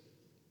is.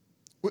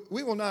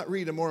 We will not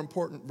read a more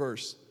important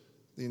verse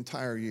the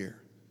entire year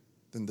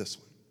than this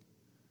one.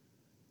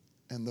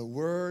 And the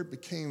Word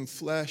became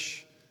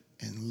flesh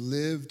and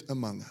lived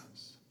among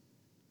us.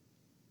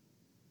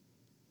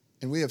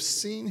 And we have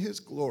seen his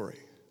glory,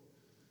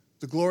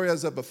 the glory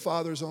as of a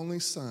Father's only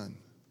Son,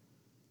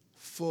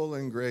 full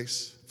of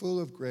grace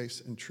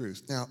and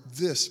truth. Now,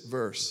 this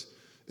verse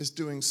is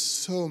doing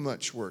so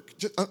much work.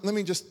 Let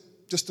me just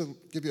to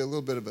give you a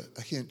little bit of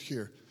a hint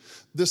here.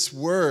 This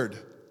Word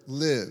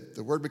lived.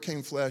 The Word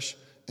became flesh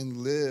and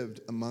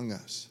lived among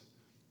us.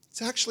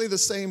 It's actually the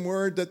same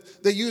word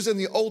that they use in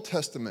the Old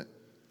Testament.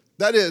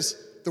 That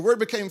is, the Word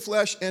became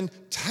flesh and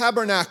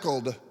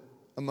tabernacled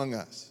among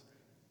us.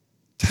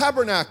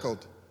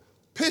 Tabernacled.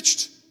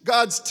 Pitched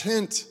God's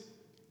tent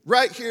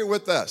right here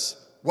with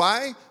us.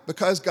 Why?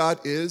 Because God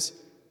is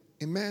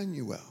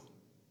Emmanuel.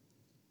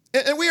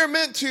 And we are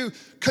meant to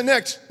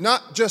connect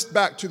not just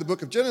back to the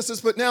book of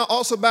Genesis, but now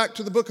also back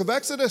to the book of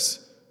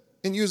Exodus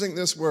in using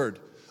this word.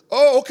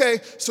 Oh, okay,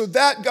 so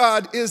that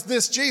God is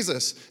this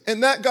Jesus,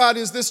 and that God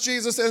is this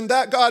Jesus, and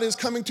that God is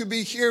coming to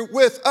be here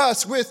with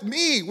us, with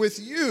me, with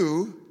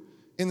you,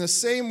 in the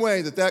same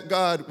way that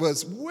God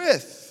was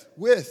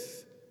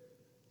with,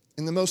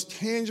 in the most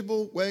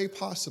tangible way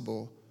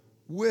possible,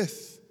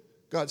 with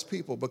God's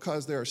people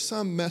because there are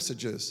some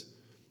messages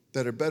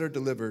that are better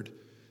delivered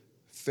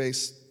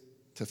face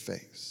to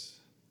face.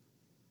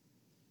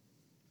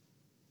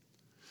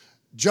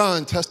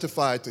 John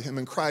testified to him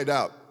and cried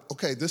out,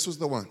 okay, this was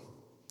the one.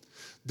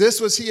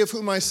 This was he of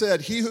whom I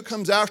said, he who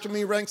comes after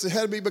me ranks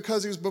ahead of me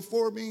because he was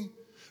before me.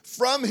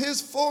 From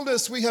his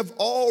fullness we have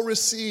all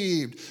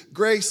received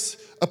grace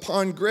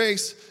upon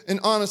grace. And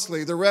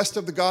honestly, the rest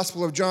of the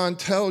Gospel of John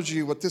tells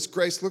you what this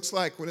grace looks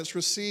like when it's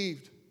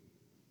received.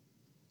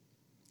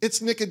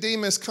 It's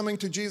Nicodemus coming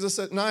to Jesus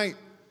at night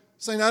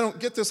saying, I don't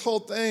get this whole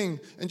thing.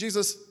 And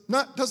Jesus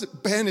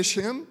doesn't banish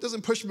him,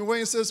 doesn't push him away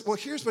and says, well,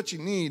 here's what you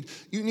need.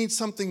 You need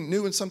something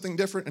new and something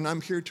different, and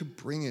I'm here to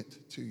bring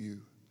it to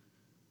you.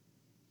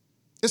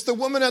 It's the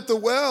woman at the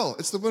well.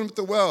 It's the woman at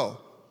the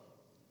well.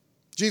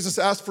 Jesus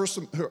asked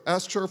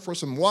her for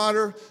some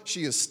water.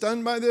 She is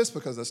stunned by this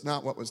because that's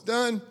not what was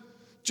done.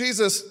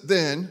 Jesus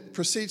then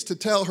proceeds to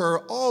tell her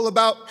all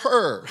about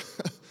her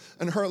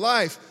and her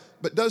life,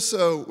 but does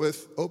so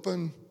with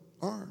open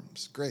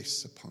arms,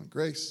 grace upon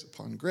grace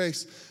upon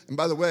grace. And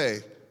by the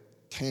way,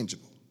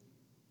 tangible.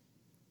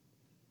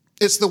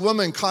 It's the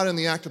woman caught in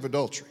the act of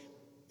adultery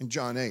in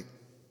John 8.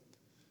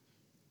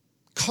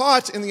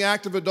 Caught in the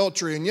act of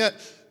adultery, and yet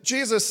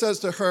Jesus says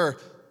to her,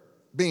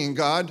 being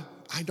God,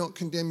 I don't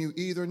condemn you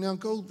either. Now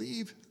go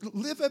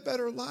live a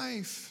better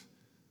life.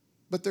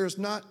 But there's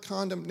not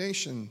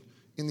condemnation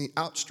in the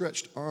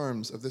outstretched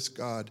arms of this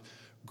God.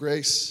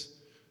 Grace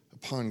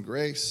upon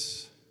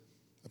grace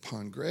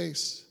upon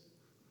grace.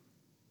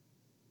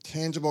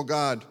 Tangible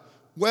God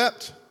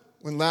wept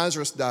when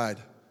Lazarus died.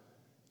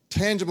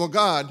 Tangible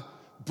God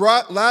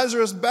brought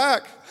Lazarus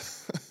back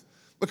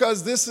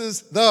because this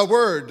is the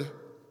Word.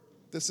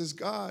 This is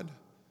God.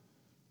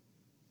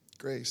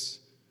 Grace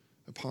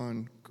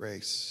upon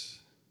grace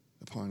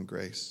upon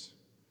grace.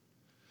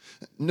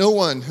 No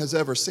one has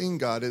ever seen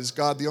God. It is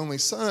God, the only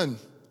Son,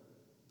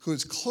 who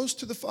is close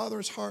to the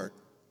Father's heart,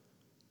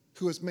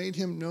 who has made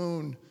him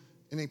known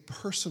in a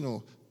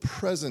personal,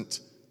 present,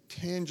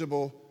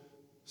 tangible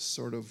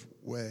sort of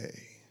way.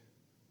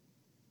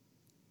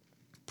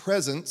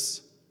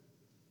 Presence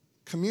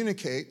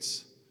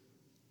communicates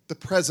the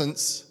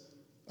presence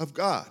of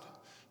God.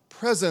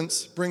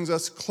 Presence brings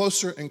us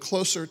closer and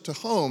closer to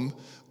home,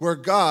 where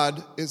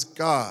God is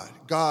God.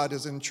 God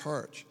is in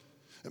charge.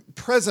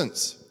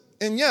 Presence.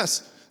 And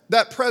yes,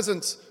 that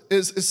presence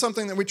is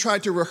something that we try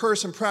to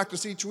rehearse and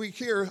practice each week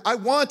here. I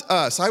want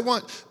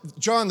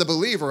John the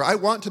believer, I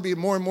want to be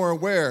more and more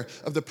aware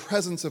of the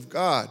presence of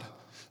God.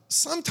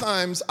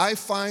 Sometimes I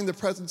find the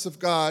presence of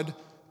God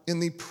in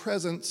the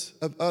presence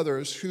of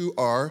others who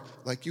are,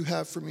 like you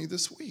have for me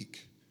this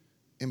week,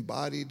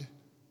 embodied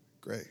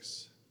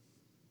grace.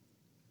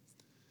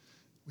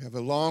 We have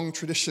a long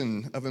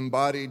tradition of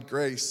embodied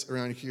grace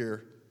around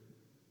here.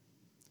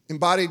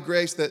 Embodied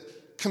grace that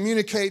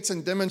communicates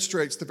and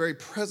demonstrates the very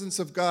presence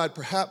of God,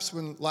 perhaps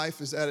when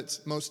life is at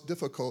its most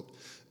difficult.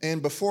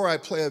 And before I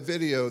play a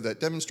video that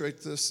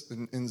demonstrates this,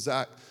 and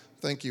Zach,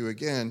 thank you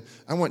again,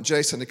 I want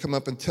Jason to come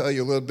up and tell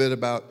you a little bit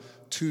about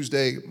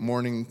Tuesday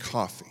morning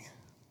coffee.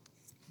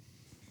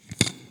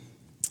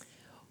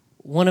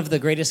 One of the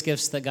greatest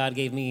gifts that God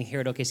gave me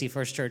here at OKC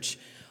First Church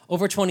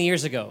over 20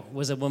 years ago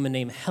was a woman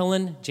named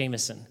Helen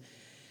Jameson.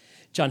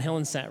 John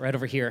Helen sat right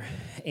over here,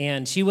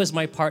 and she was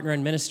my partner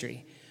in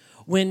ministry.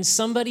 When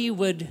somebody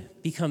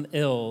would become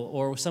ill,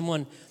 or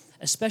someone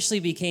especially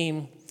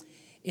became,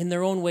 in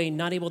their own way,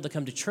 not able to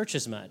come to church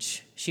as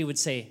much, she would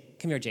say,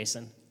 come here,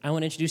 Jason, I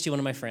want to introduce you to one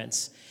of my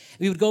friends.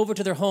 We would go over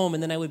to their home,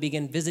 and then I would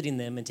begin visiting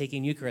them and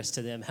taking Eucharist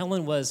to them.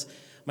 Helen was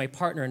my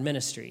partner in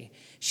ministry.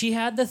 She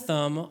had the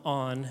thumb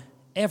on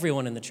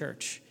everyone in the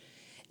church.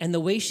 And the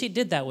way she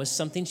did that was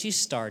something she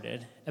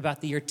started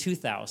about the year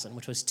 2000,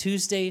 which was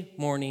Tuesday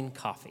morning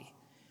coffee.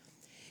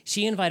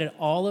 She invited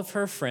all of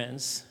her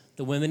friends,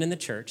 the women in the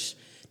church,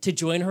 to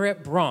join her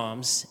at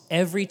Brahms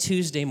every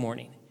Tuesday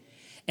morning.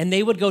 And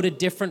they would go to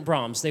different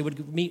Brahms. They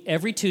would meet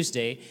every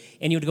Tuesday,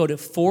 and you would go to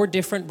 4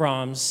 different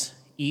Brahms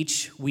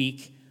each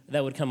week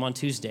that would come on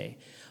Tuesday.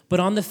 But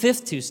on the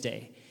 5th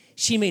Tuesday,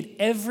 she made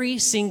every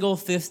single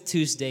 5th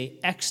Tuesday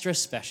extra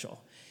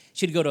special.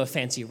 She'd go to a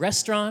fancy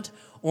restaurant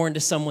or into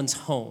someone's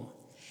home.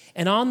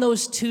 And on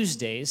those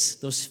Tuesdays,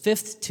 those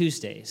 5th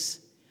Tuesdays,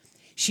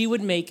 she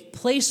would make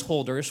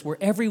placeholders where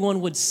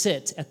everyone would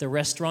sit at the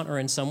restaurant or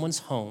in someone's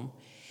home.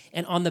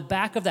 And on the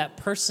back of that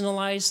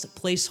personalized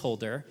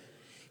placeholder,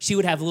 she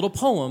would have a little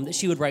poem that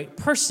she would write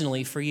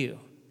personally for you.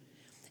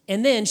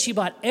 And then she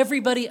bought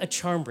everybody a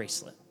charm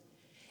bracelet.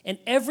 And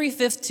every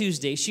 5th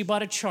Tuesday, she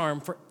bought a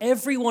charm for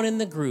everyone in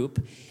the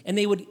group, and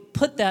they would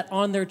put that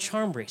on their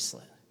charm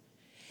bracelet.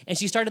 And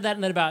she started that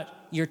in about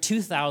year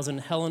 2000.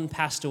 Helen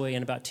passed away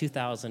in about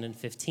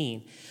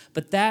 2015.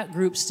 But that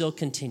group still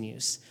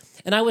continues.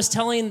 And I was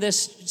telling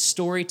this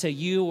story to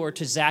you or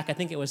to Zach. I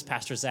think it was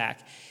Pastor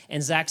Zach.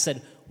 And Zach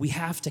said, we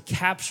have to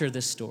capture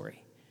this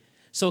story.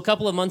 So a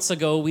couple of months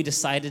ago, we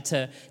decided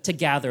to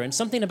gather. And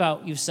something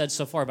about you've said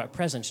so far about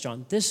presence,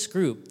 John. This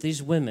group,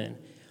 these women,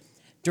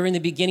 During the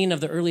beginning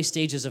of the early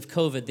stages of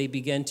COVID, they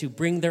began to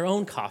bring their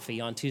own coffee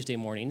on Tuesday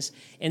mornings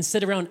and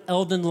sit around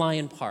Eldon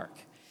Lyon Park,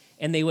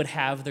 and they would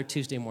have their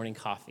Tuesday morning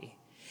coffee.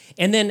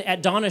 And then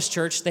at Donna's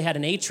church, they had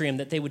an atrium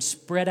that they would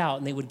spread out,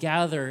 and they would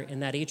gather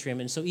in that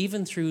atrium. And so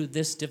even through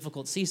this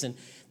difficult season,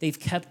 they've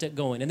kept it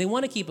going. And they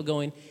want to keep it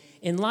going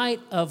in light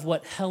of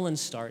what Helen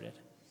started.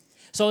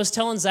 So I was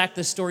telling Zach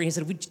this story. He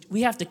said,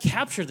 we have to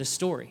capture this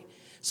story.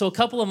 So a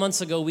couple of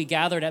months ago, we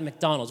gathered at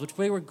McDonald's, which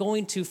we were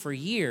going to for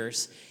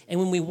years.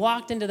 And when we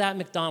walked into that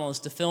McDonald's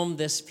to film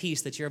this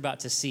piece that you're about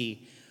to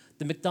see,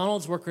 the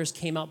McDonald's workers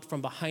came up from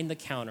behind the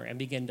counter and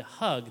began to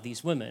hug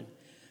these women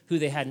who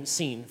they hadn't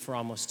seen for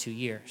almost 2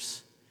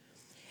 years.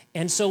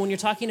 And so when you're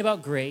talking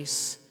about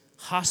grace,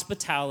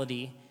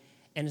 hospitality,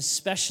 and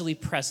especially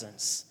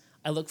presence,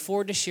 I look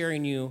forward to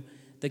sharing you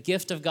the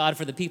gift of God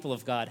for the people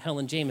of God,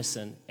 Helen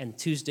Jameson, and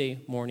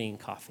Tuesday morning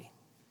coffee.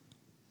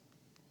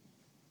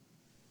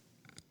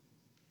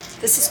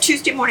 This is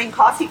Tuesday Morning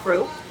Coffee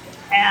Group,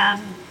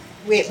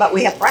 but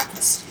we have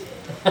breakfast.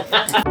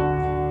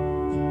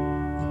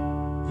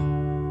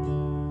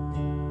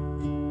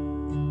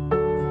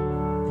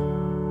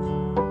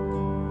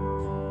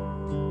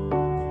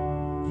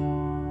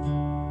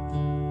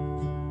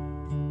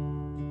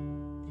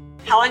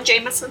 Helen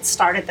Jameson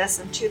started this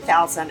in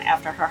 2000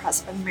 after her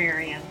husband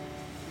Marion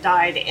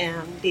died in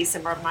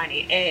December of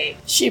 98.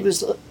 She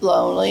was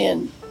lonely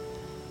and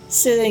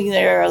sitting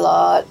there a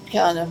lot,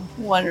 kind of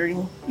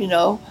wondering,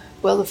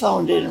 well, the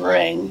phone didn't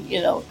ring,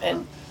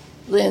 and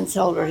Lynn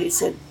told her,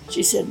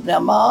 she said, now,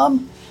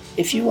 Mom,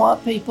 if you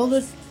want people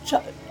to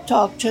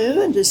talk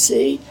to and to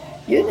see,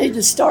 you need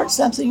to start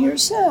something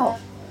yourself.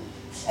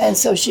 And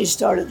so she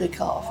started the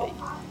coffee,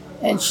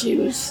 and she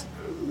was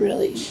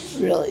really,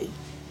 really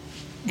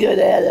good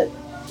at it.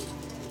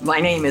 My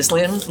name is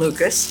Lynn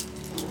Lucas,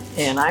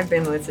 and I've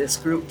been with this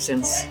group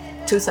since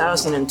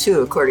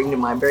 2002, according to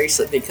my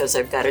bracelet, because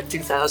I've got a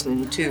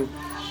 2002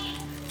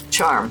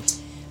 charm.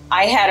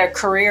 I had a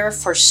career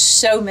for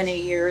so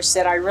many years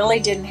that I really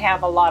didn't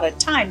have a lot of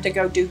time to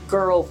go do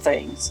girl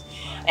things.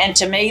 And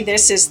to me,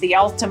 this is the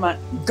ultimate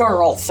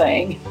girl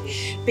thing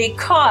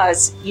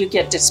because you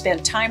get to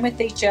spend time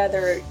with each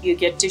other, you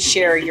get to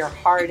share your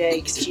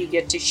heartaches, you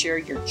get to share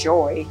your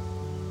joy,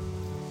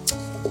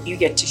 you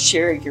get to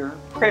share your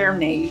prayer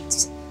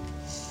needs.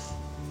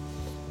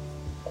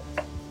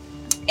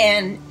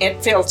 And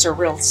it fills a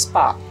real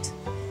spot.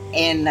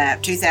 In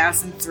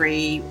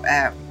 2003,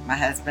 my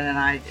husband and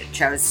I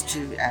chose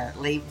to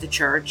leave the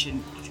church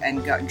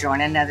and go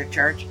join another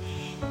church.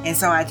 And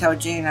so I told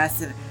June, I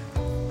said,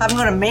 I'm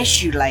going to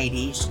miss you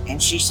ladies.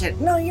 And she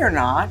said, no, you're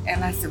not.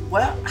 And I said,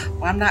 well,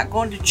 I'm not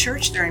going to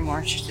church there anymore.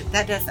 And she said,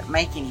 that doesn't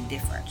make any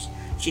difference.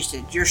 She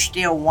said, you're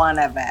still one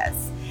of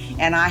us.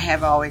 And I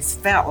have always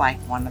felt like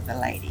one of the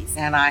ladies.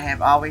 And I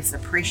have always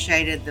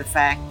appreciated the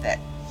fact that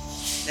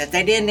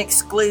they didn't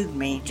exclude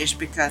me just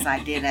because I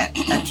didn't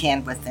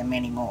attend with them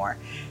anymore.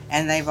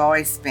 And they've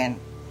always been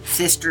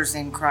sisters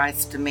in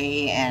Christ to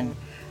me, and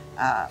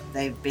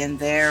they've been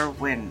there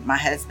when my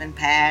husband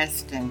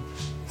passed, and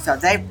so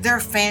they're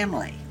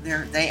family.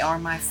 They are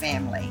my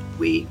family.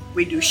 We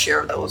do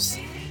share those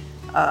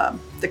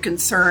the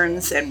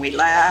concerns, and we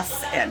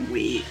laugh, and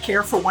we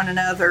care for one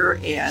another,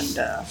 and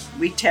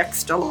we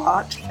text a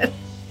lot.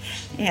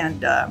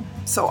 And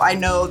so I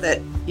know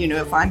that,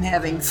 if I'm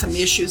having some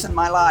issues in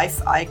my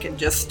life, I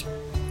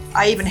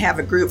even have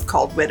a group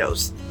called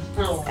Widows.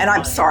 And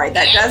I'm sorry,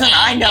 that doesn't,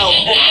 I know,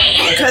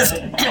 because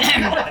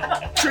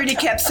Trudy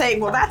kept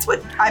saying, well, that's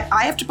what,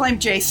 I have to blame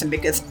Jason,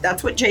 because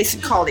that's what Jason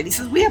called it. He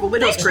says, we have a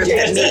widows group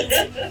that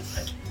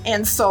meets.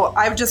 And so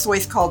I've just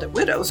always called it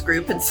widows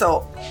group. And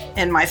so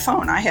in my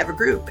phone, I have a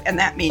group, and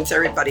that means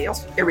everybody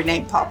else, every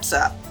name pops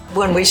up.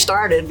 When we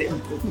started,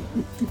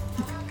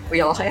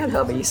 we all had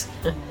hubbies.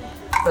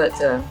 But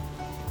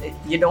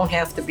you don't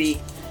have to be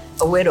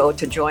a widow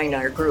to join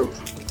our group.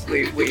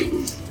 We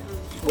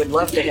would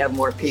love to have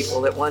more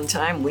people. At one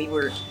time, we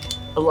were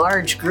a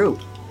large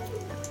group,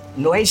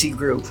 noisy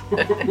group.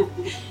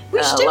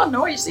 We're still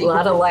noisy. A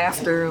lot of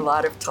laughter, a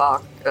lot of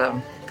talk.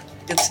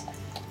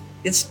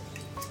 It's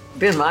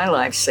been my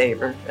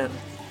lifesaver.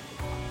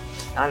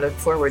 I look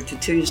forward to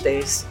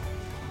Tuesdays.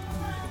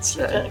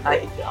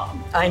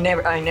 I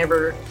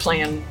never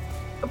plan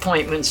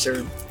appointments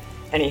or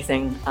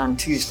anything on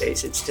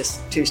Tuesdays. It's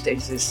just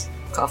Tuesdays is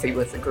coffee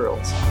with the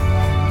girls.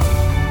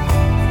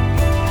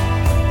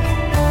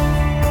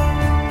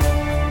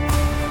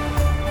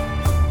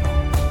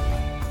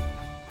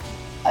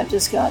 I've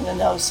just gotten to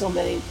know so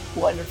many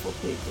wonderful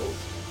people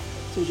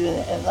through doing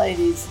it, and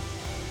ladies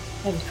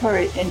have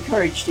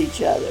encouraged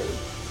each other.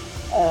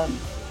 I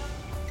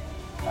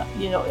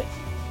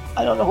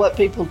don't know what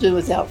people do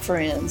without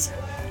friends,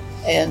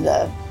 and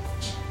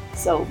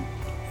so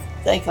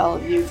thank all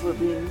of you for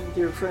being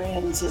dear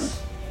friends,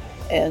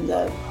 and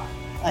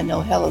I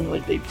know Helen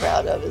would be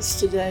proud of us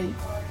today.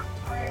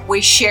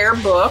 We share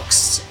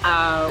books,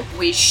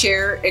 we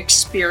share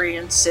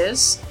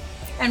experiences,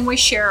 and we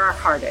share our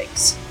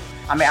heartaches.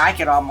 I mean, I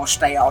could almost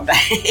stay all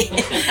day,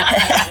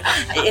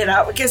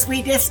 because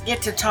we just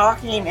get to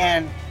talking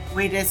and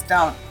we just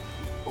don't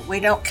We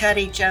don't cut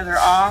each other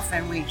off,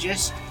 and we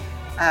just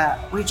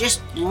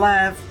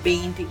love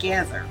being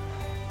together.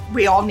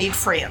 We all need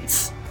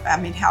friends.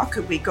 I mean, how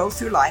could we go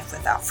through life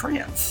without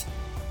friends?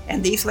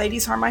 And these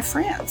ladies are my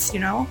friends, you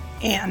know?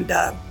 And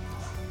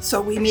so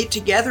we meet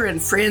together,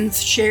 and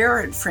friends share,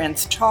 and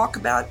friends talk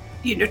about,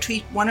 you know, to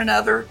one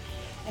another,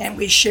 and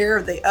we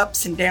share the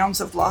ups and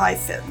downs of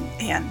life,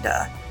 and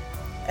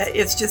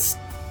it's just,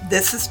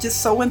 this is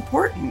just so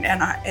important,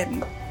 and I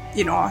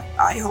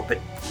hope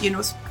it, you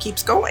know,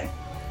 keeps going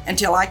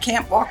until I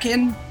can't walk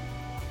in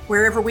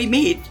wherever we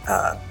meet.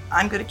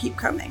 I'm going to keep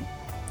coming.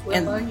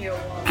 Well, on your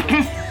wall.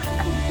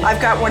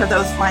 I've got one of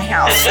those in my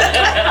house.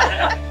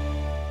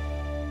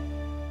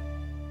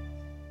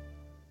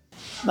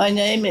 My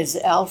name is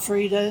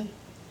Alfreda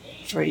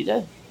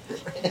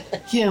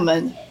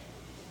Human.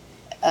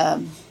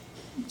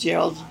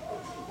 Gerald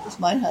was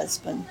my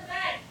husband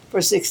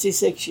for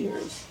 66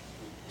 years.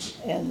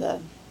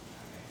 And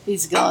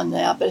he's gone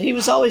now, but he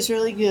was always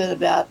really good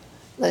about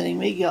letting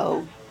me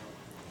go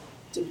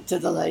to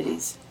the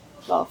ladies'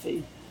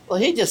 coffee. Well,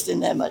 he just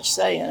didn't have much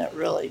say in it,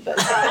 really, but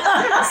I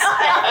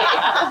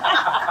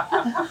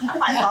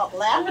thought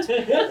left.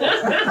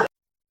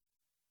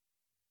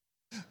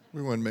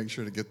 We want to make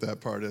sure to get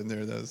that part in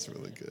there. That's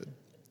really good.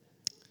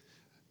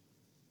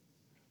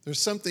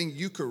 There's something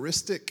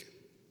Eucharistic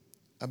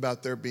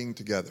about their being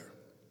together.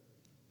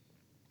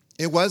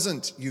 It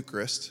wasn't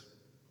Eucharist, as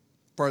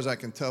far as I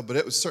can tell, but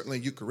it was certainly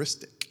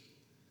Eucharistic.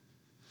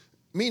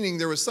 Meaning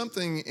there was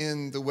something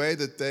in the way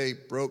that they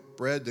broke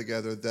bread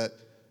together that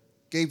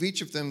gave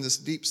each of them this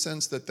deep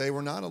sense that they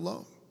were not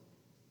alone.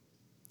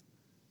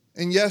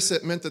 And yes,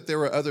 it meant that there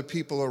were other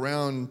people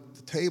around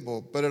the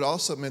table, but it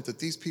also meant that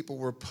these people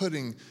were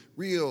putting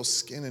real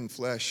skin and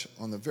flesh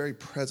on the very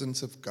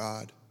presence of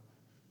God,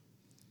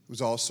 who's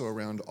also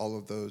around all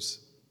of those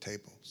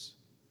tables.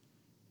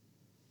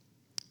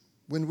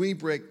 When we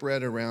break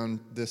bread around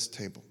this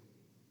table,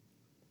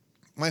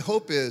 my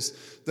hope is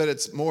that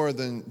it's more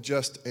than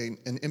just an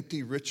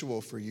empty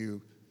ritual for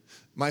you.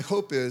 My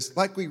hope is,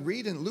 like we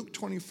read in Luke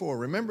 24,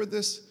 remember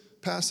this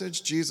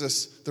passage?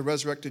 Jesus, the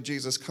resurrected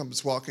Jesus,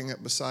 comes walking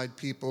up beside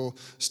people,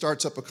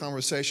 starts up a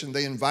conversation.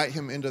 They invite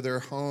him into their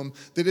home.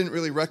 They didn't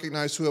really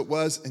recognize who it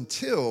was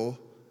until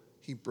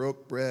he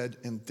broke bread,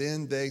 and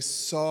then they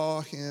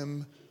saw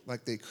him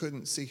like they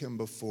couldn't see him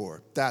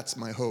before. That's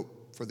my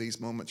hope for these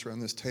moments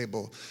around this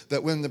table,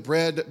 that when the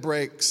bread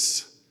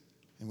breaks,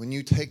 and when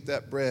you take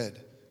that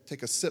bread,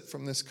 take a sip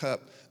from this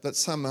cup, that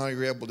somehow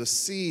you're able to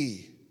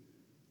see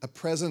a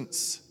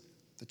presence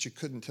that you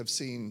couldn't have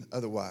seen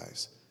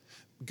otherwise.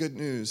 Good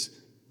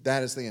news,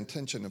 that is the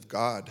intention of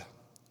God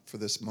for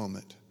this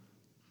moment,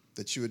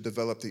 that you would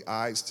develop the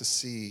eyes to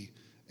see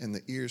and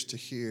the ears to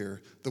hear,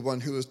 the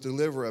one who is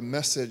deliver a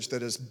message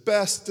that is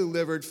best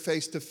delivered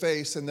face to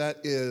face, and that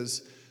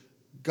is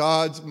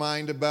God's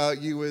mind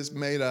about you is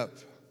made up,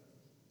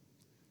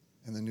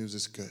 and the news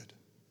is good.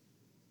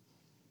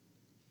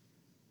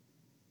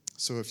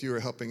 So if you are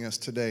helping us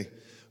today,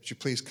 would you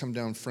please come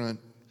down front?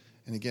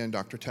 And again,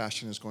 Dr.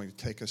 Tashin is going to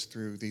take us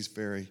through these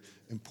very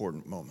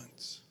important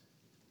moments.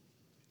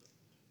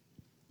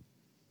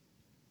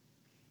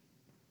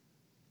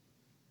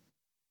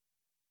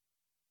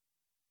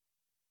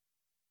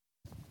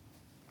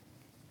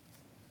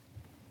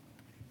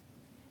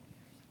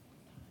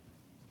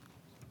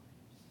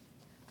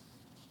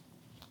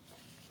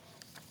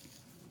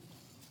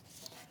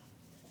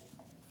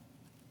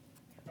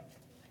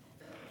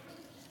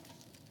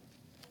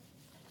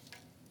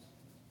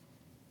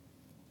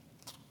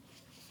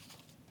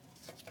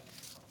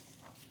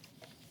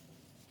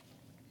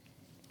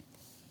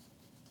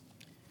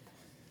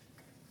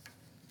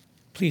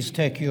 Please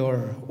take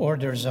your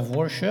orders of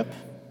worship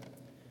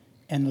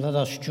and let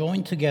us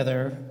join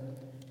together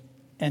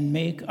and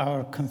make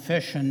our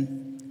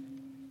confession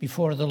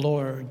before the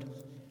Lord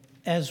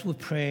as we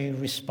pray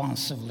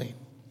responsively.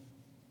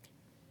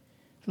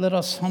 Let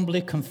us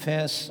humbly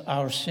confess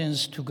our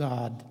sins to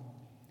God.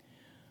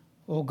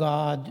 O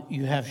God,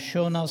 you have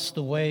shown us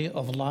the way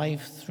of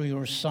life through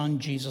your Son,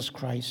 Jesus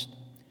Christ.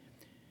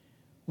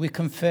 We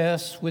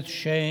confess with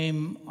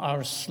shame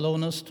our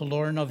slowness to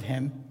learn of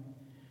him,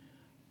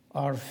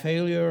 our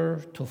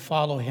failure to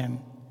follow him,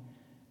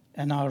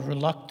 and our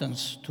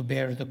reluctance to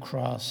bear the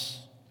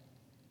cross.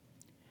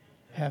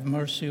 Have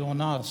mercy on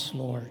us,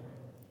 Lord,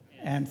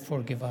 and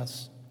forgive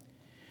us.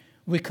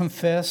 We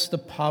confess the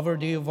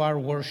poverty of our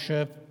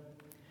worship,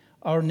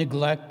 our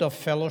neglect of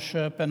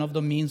fellowship and of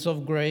the means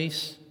of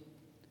grace,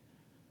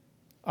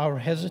 our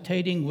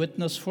hesitating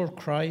witness for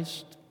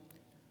Christ,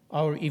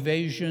 our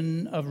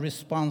evasion of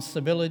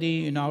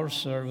responsibility in our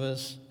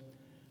service,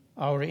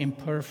 our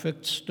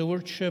imperfect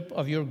stewardship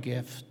of your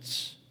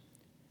gifts.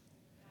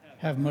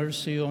 Have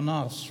mercy on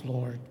us,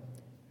 Lord,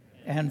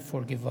 and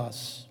forgive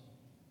us.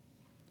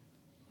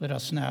 Let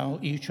us now,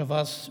 each of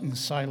us in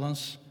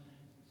silence,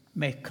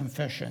 make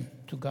confession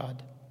to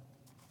God.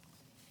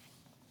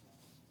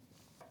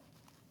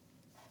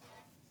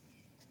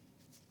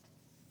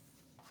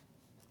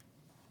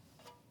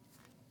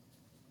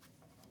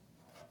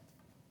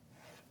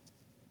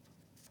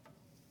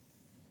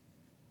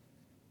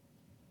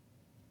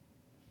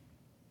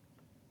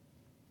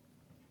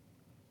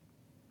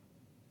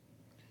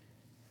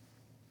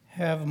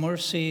 Have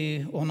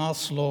mercy on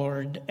us,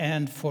 Lord,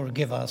 and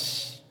forgive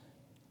us.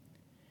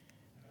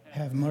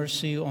 Have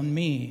mercy on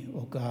me,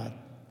 O God,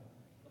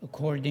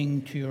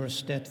 according to your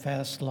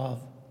steadfast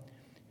love.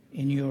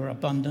 In your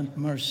abundant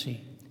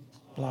mercy,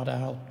 blot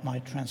out my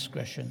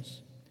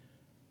transgressions.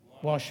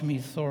 Wash me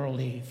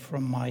thoroughly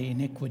from my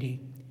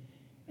iniquity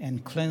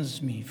and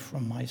cleanse me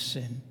from my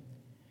sin.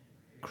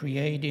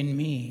 Create in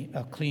me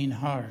a clean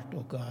heart,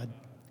 O God,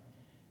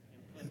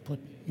 and put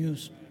new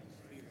spirit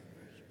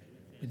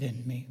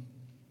within me.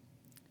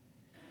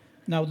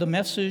 Now, the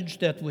message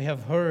that we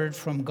have heard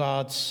from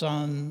God's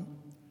Son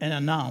and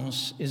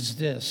announced is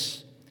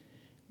this: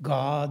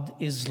 God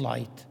is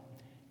light,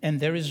 and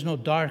there is no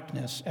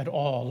darkness at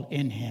all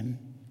in him.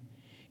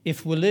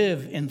 If we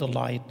live in the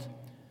light,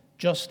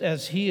 just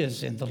as he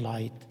is in the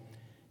light,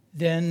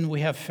 then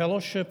we have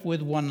fellowship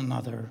with one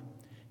another,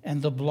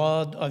 and the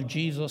blood of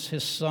Jesus,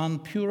 his Son,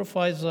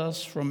 purifies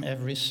us from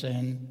every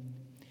sin.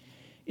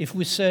 If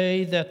we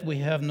say that we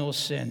have no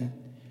sin,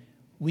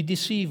 we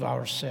deceive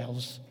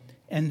ourselves,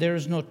 and there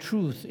is no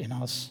truth in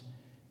us.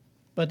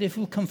 But if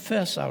we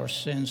confess our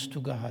sins to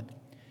God,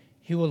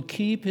 he will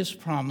keep his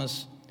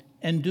promise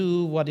and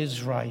do what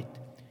is right.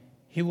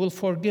 He will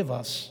forgive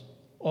us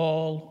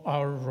all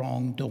our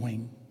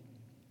wrongdoing.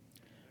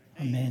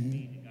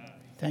 Amen.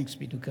 Thanks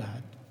be to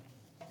God.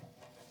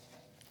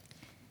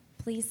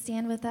 Please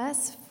stand with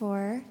us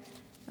for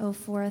 "O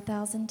for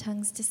 1,000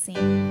 Tongues to Sing."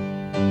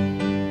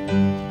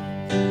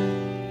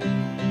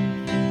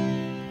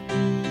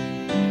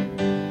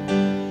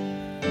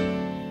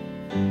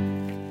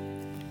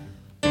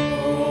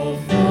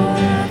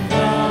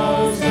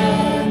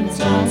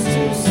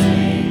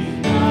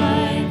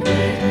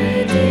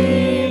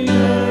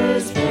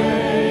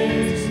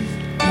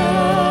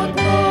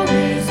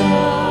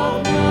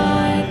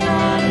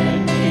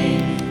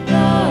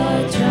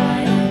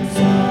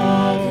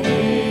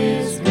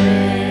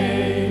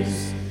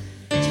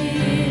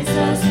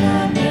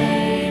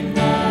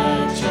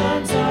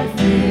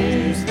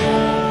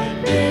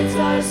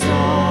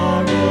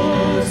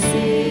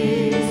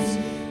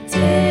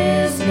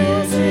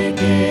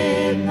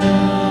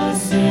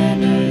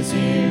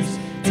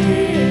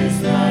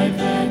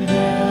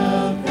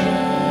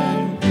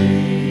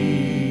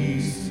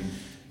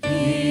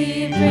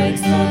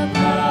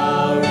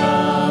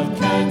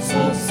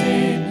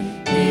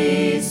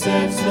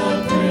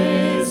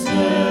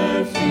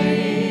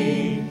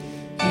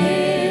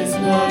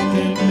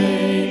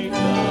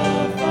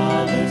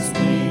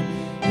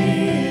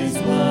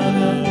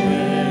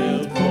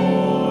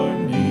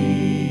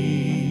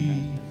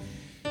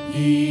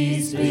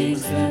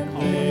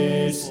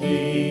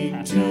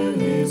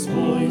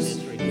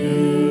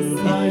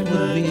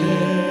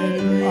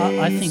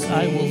 I think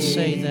I will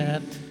say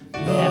that.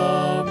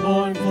 The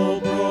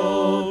mournful,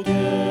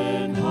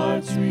 broken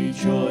hearts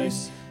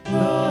rejoice. The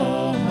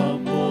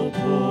humble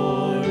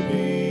poor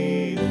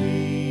believe.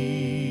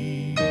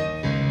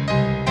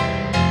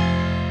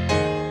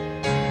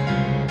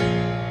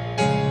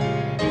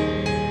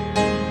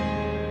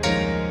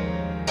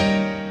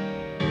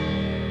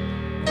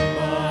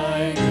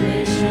 My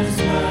gracious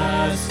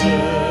Master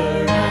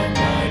and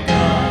my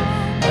God,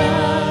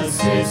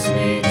 assist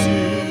me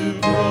to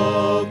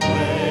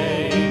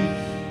proclaim,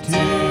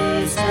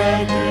 to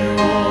spread through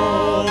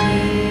all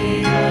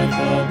the earth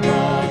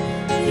abroad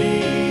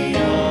the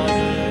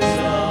honors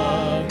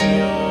of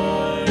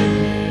your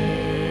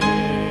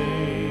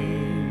name.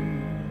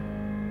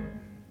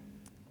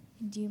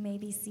 And you may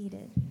be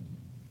seated.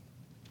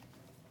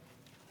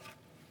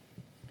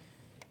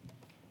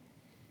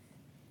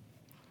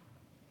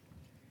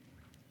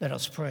 Let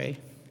us pray.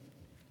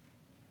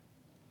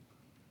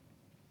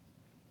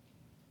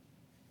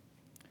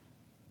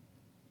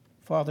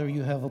 Father,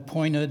 you have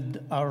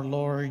appointed our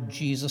Lord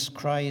Jesus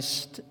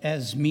Christ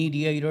as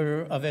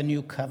mediator of a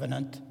new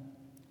covenant.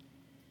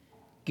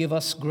 Give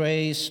us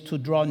grace to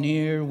draw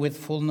near with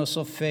fullness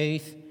of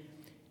faith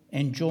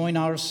and join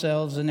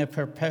ourselves in a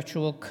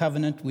perpetual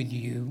covenant with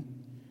you.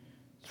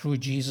 Through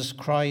Jesus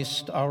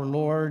Christ, our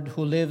Lord,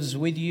 who lives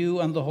with you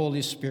and the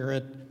Holy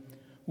Spirit,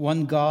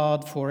 one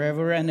God,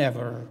 forever and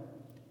ever.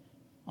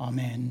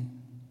 Amen.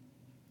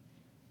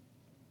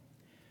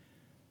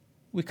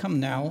 We come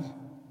now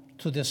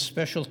to this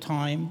special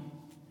time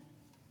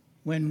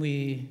when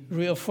we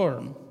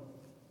reaffirm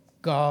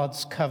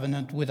God's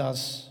covenant with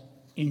us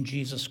in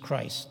Jesus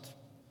Christ.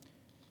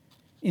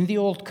 In the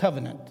Old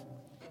Covenant,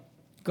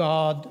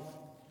 God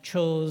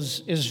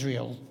chose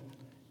Israel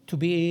to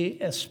be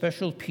a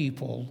special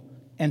people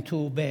and to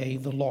obey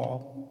the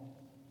law.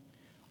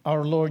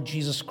 Our Lord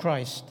Jesus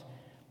Christ,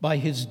 by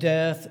his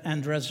death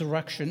and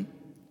resurrection,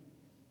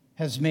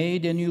 has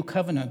made a new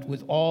covenant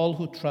with all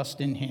who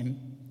trust in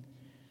him.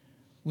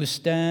 We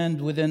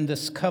stand within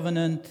this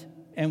covenant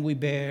and we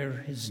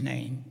bear his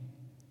name.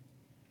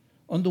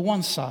 On the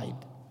one side,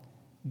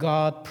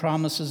 God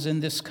promises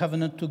in this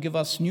covenant to give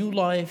us new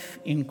life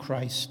in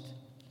Christ.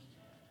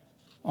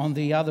 On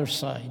the other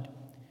side,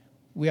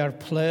 we are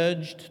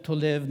pledged to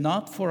live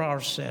not for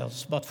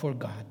ourselves, but for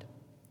God.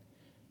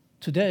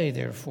 Today,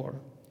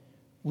 therefore,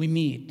 we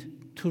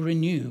meet to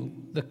renew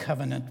the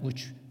covenant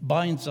which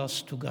binds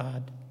us to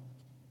God.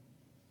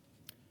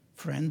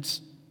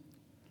 Friends,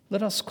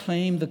 let us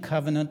claim the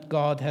covenant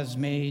God has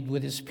made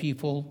with his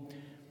people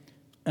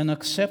and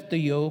accept the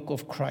yoke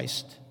of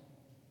Christ.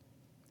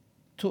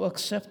 To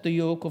accept the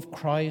yoke of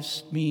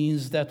Christ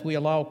means that we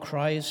allow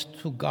Christ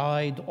to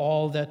guide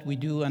all that we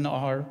do and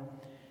are,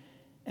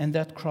 and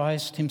that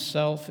Christ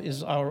himself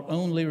is our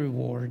only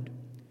reward.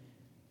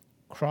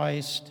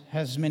 Christ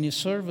has many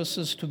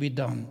services to be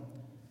done.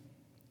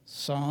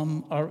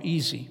 Some are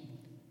easy,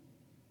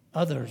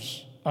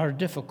 others are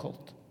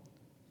difficult.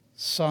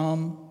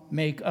 Some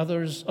make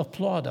others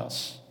applaud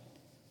us,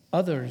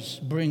 others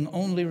bring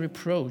only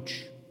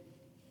reproach.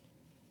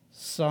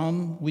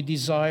 Some we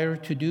desire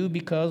to do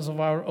because of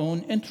our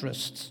own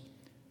interests.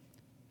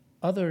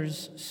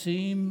 Others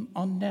seem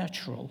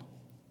unnatural.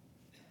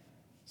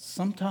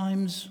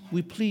 Sometimes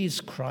we please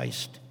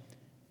Christ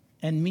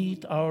and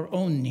meet our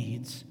own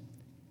needs.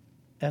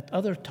 At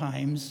other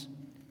times,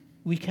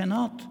 we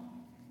cannot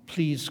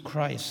please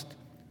Christ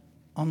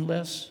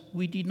unless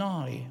we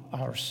deny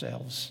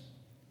ourselves.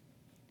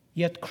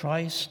 Yet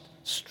Christ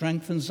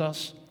strengthens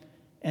us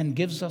and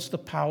gives us the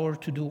power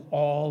to do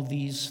all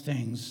these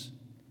things.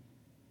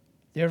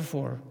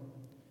 Therefore,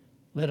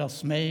 let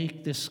us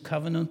make this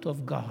covenant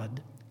of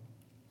God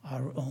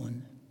our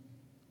own.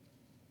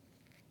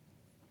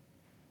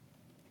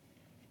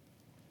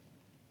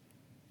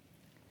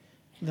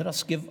 Let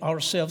us give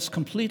ourselves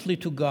completely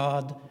to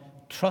God,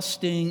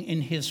 trusting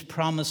in his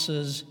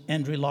promises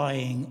and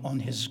relying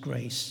on his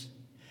grace.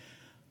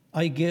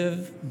 I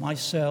give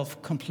myself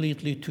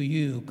completely to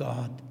you,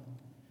 God.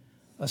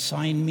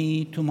 Assign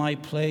me to my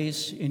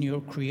place in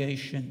your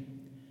creation.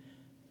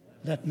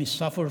 Let me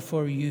suffer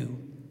for you.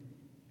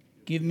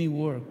 Give me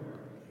work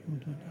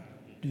to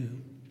do.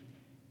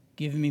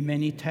 Give me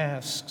many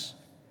tasks,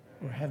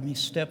 or have me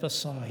step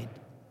aside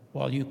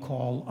while you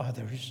call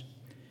others.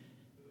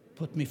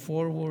 Put me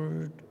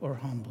forward or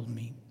humble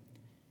me.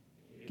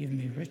 Give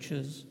me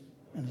riches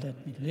and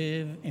let me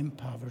live in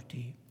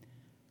poverty.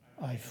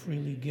 I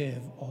freely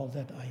give all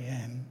that I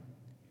am,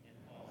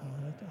 all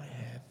that I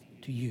have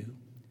to you.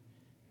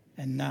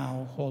 And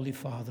now, Holy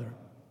Father,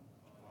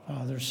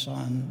 Father,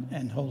 Son,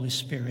 and Holy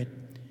Spirit,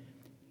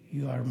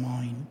 you are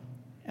mine,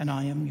 and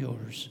I am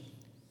yours.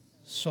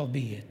 So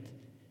be it.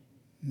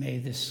 May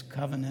this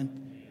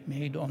covenant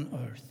made on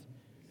earth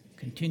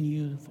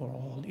continue for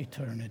all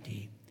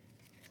eternity.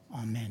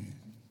 Amen.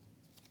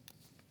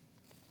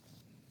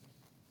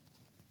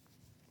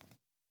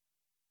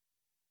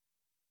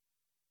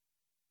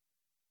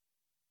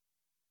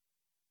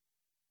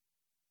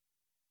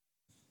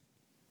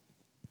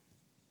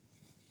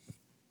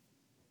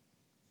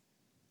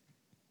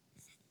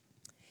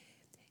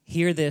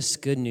 Hear this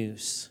good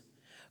news.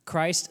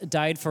 Christ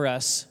died for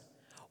us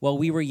while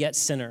we were yet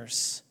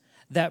sinners.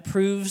 That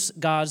proves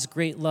God's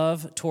great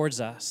love towards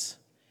us.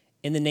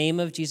 In the name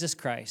of Jesus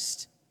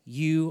Christ,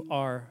 you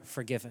are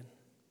forgiven.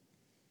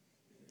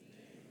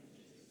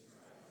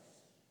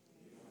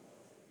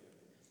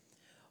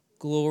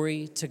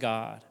 Glory to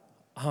God.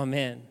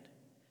 Amen.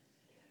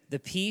 The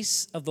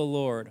peace of the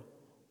Lord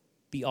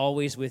be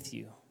always with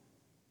you.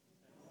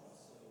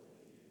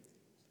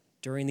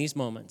 During these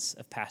moments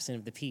of passing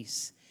of the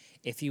peace,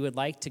 if you would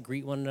like to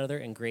greet one another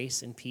in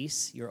grace and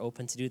peace, you're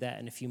open to do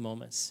that in a few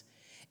moments.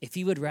 If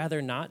you would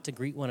rather not to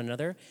greet one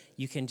another,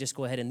 you can just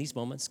go ahead in these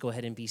moments, go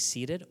ahead and be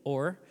seated,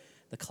 or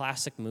the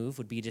classic move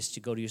would be just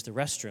to go to use the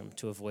restroom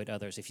to avoid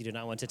others if you do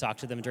not want to talk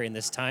to them during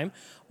this time,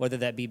 whether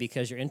that be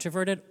because you're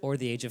introverted or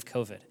the age of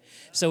COVID.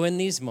 So in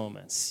these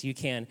moments, you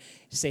can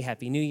say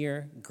Happy New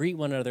Year, greet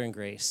one another in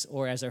grace,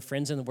 or as our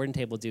friends in the Word and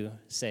Table do,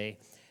 say,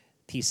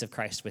 peace of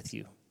Christ with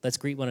you. Let's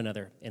greet one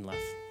another in love.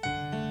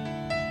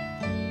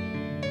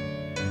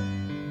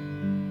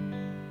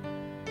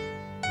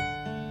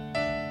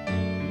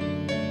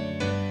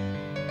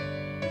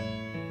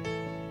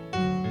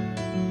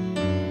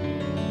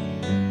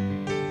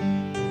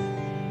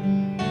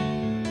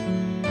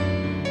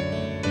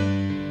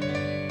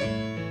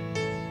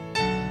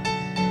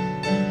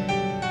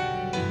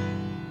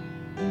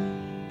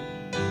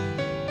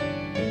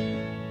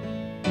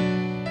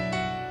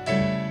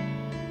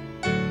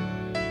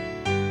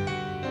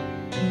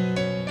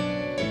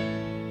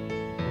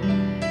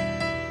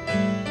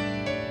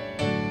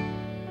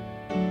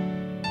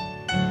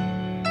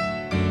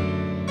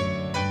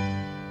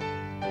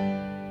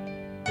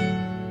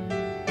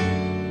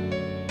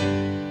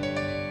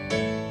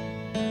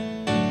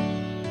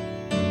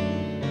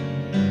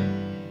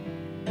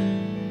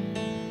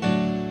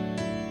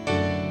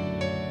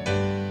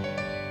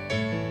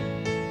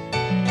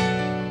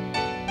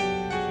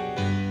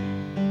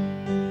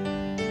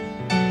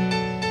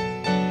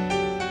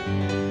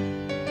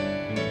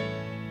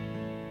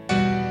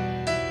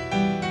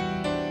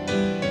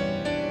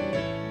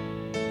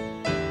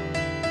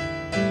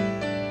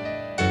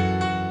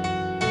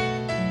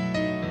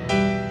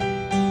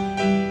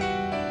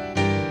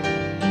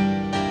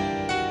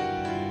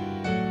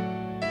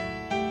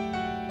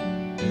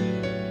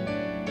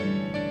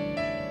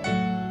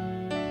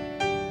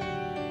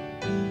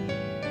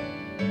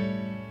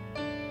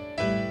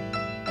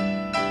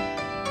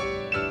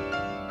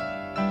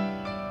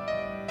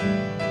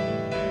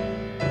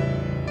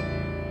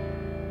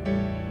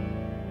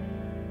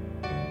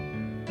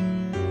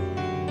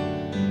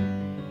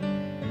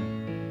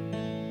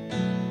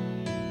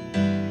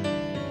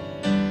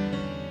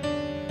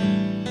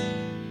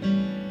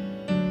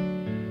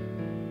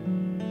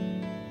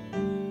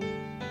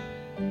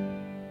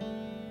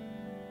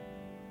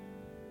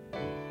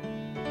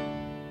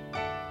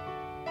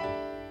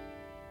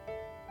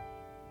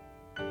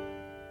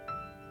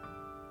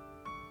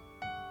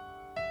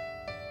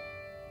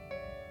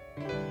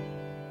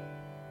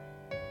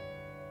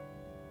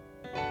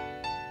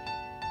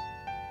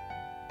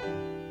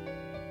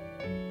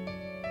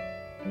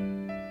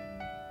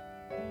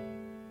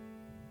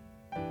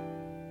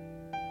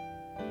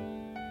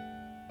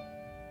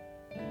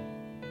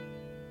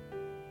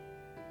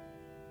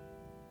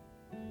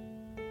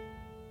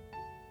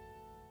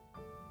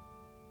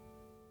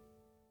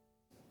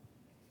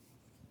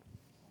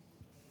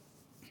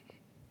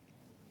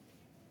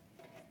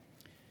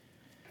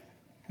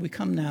 We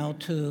come now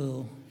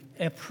to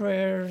a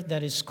prayer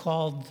that is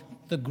called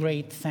the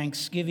Great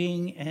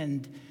Thanksgiving,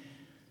 and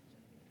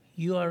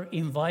you are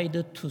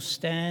invited to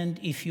stand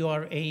if you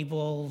are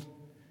able,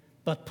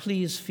 but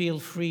please feel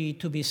free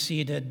to be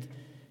seated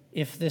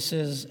if this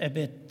is a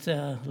bit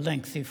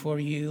lengthy for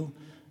you.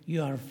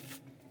 You are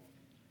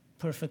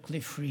perfectly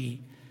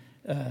free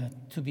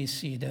to be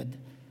seated.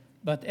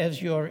 But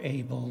as you are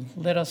able,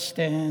 let us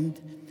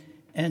stand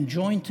and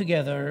join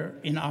together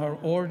in our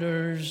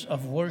orders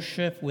of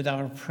worship with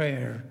our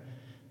prayer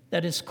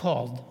that is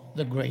called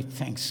the Great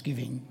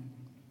Thanksgiving.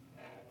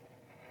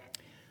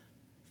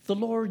 The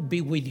Lord be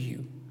with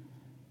you.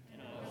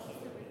 And also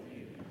with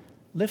you.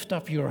 Lift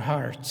up your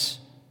hearts.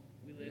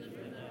 We lift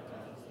them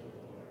up to the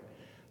Lord.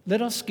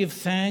 Let us give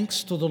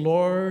thanks to the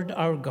Lord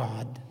our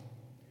God.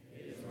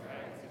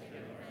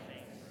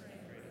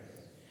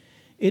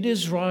 It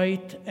is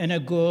right and a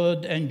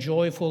good and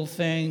joyful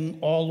thing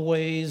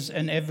always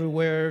and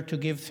everywhere to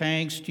give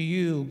thanks to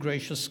you,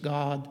 gracious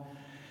God,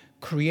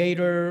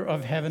 creator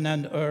of heaven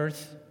and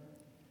earth.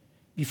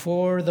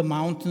 Before the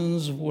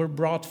mountains were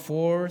brought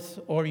forth,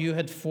 or you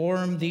had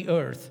formed the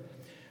earth,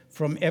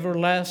 from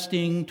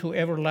everlasting to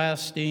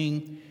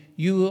everlasting,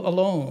 you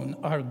alone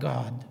are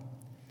God.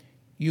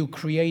 You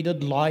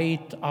created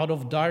light out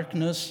of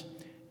darkness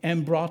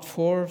and brought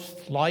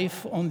forth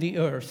life on the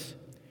earth.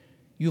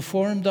 You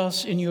formed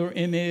us in your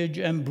image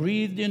and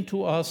breathed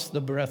into us the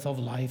breath of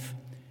life.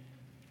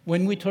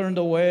 When we turned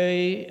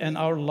away and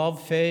our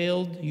love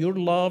failed, your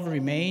love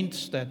remained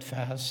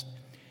steadfast.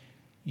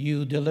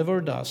 You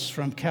delivered us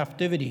from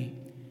captivity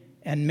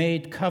and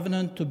made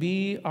covenant to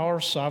be our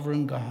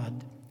sovereign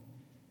God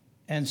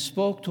and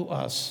spoke to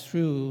us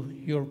through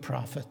your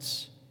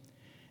prophets.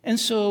 And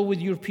so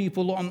with your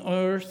people on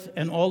earth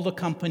and all the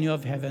company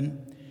of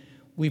heaven,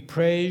 we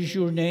praise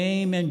your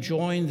name and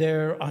join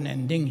their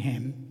unending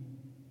hymn.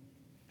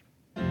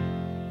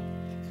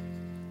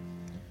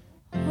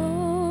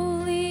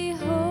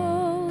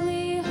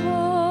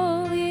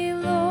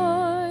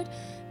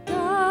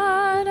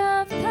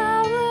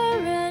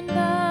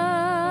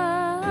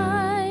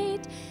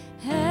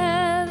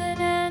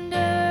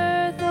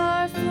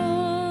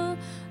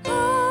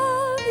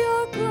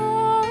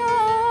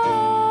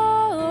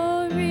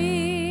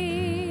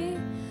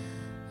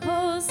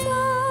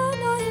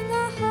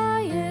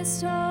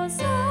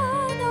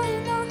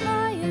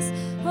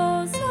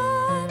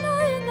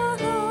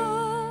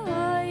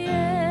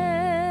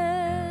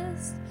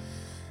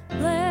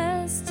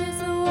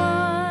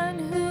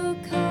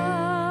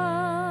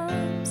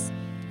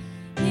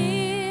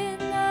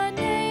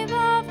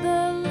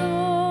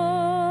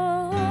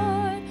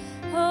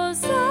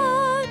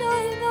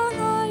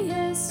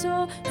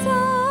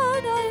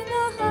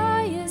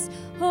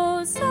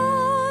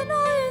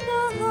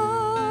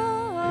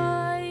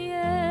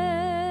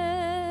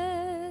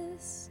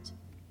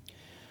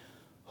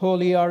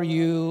 Holy are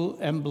you,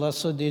 and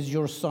blessed is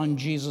your Son,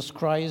 Jesus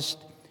Christ,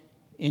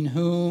 in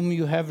whom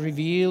you have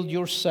revealed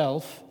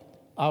yourself,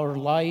 our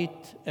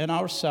light and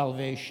our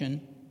salvation.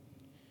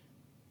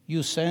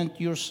 You sent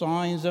your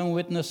signs and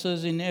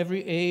witnesses in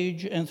every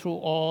age and through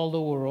all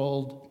the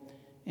world,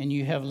 and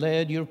you have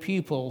led your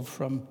people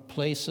from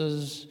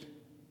places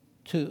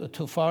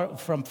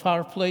from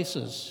far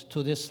places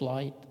to this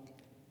light.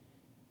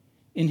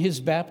 In his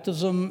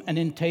baptism and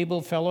in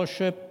table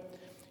fellowship,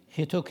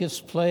 he took his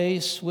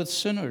place with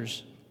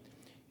sinners.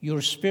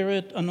 Your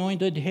Spirit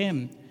anointed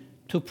him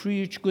to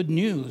preach good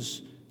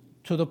news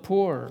to the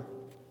poor,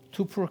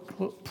 to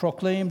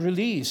proclaim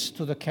release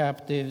to the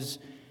captives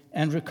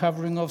and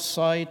recovering of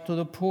sight to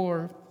the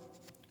poor.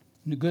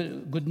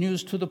 Good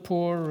news to the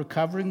poor,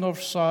 recovering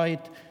of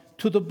sight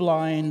to the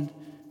blind,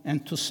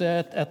 and to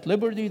set at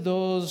liberty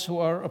those who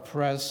are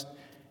oppressed,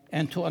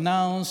 and to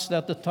announce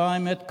that the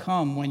time had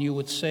come when you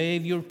would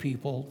save your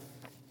people.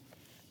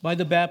 By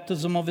the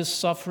baptism of his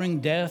suffering,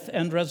 death,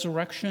 and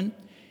resurrection,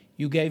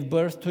 you gave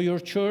birth to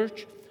your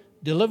church,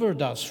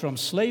 delivered us from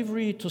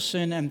slavery to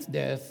sin and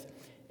death,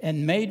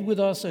 and made with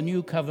us a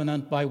new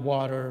covenant by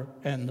water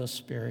and the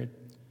Spirit.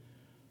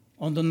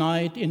 On the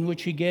night in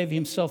which he gave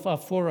himself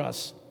up for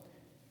us,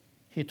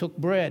 he took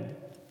bread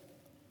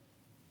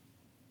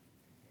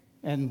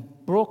and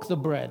broke the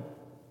bread,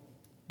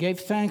 gave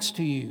thanks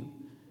to you,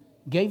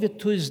 gave it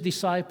to his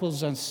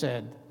disciples, and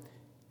said,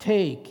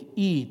 "Take,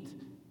 eat.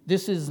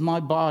 This is my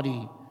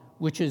body,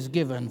 which is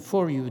given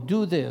for you.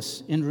 Do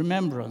this in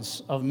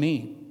remembrance of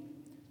me."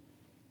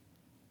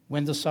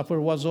 When the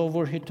supper was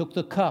over, he took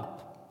the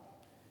cup,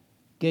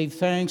 gave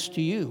thanks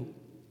to you,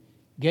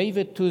 gave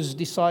it to his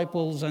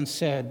disciples, and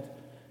said,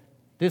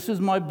 "This is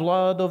my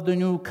blood of the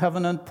new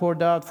covenant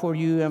poured out for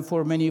you and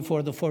for many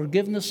for the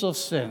forgiveness of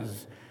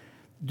sins.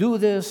 Do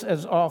this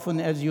as often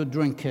as you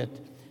drink it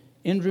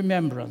in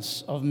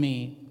remembrance of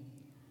me."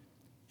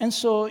 And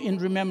so, in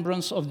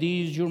remembrance of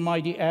these, your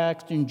mighty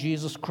acts in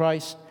Jesus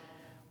Christ,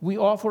 we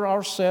offer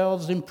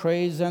ourselves in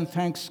praise and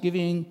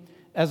thanksgiving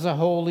as a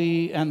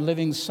holy and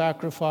living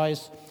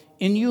sacrifice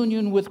in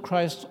union with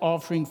Christ's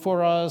offering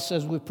for us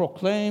as we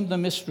proclaim the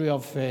mystery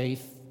of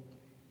faith.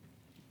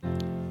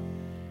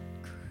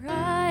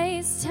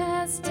 Christ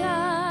has died.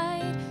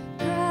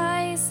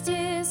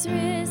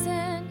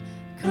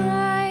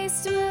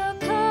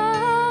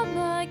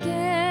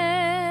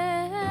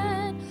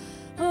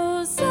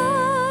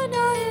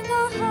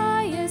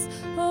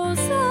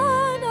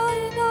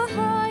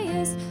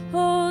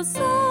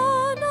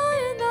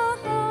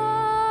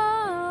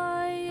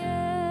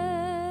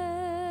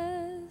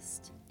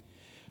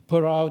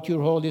 Pour out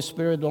your Holy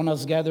Spirit on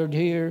us gathered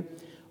here,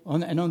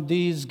 and on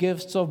these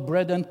gifts of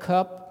bread and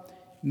cup.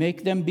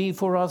 Make them be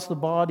for us the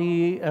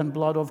body and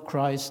blood of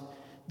Christ,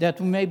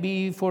 that we may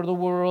be for the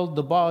world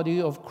the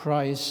body of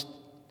Christ,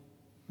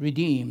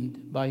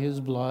 redeemed by his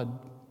blood.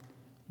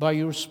 By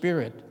your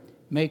Spirit,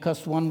 make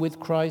us one with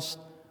Christ,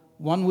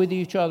 one with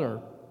each other,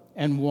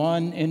 and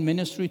one in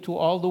ministry to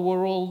all the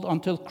world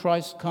until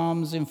Christ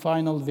comes in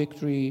final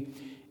victory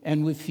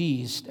and we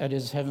feast at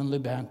his heavenly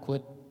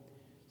banquet.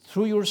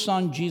 Through your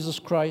Son, Jesus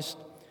Christ,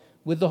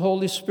 with the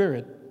Holy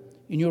Spirit,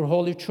 in your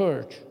holy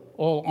church,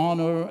 all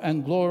honor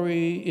and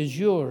glory is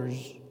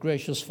yours,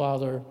 gracious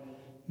Father,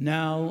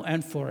 now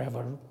and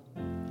forever.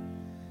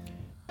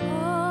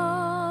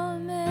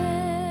 Amen,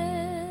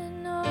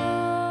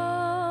 amen,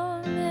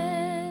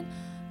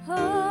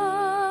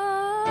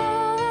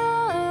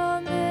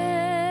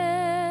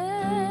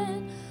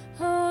 amen.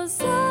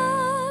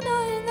 Hosanna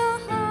in the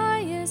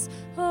highest,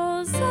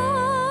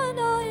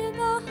 Hosanna in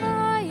the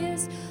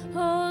highest,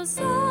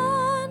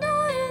 Hosanna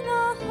in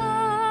the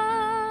highest.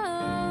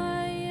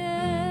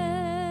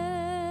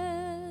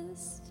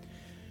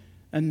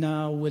 And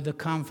now, with the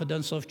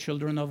confidence of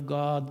children of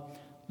God,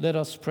 let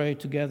us pray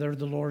together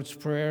the Lord's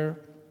Prayer.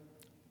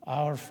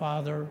 Our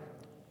Father,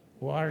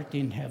 who art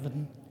in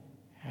heaven,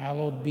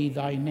 hallowed be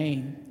thy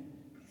name.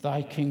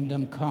 Thy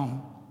kingdom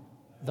come,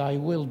 thy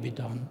will be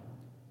done,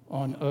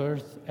 on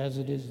earth as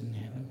it is in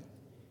heaven.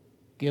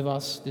 Give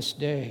us this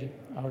day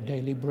our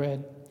daily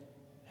bread,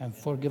 and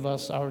forgive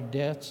us our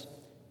debts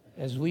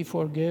as we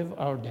forgive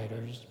our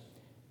debtors.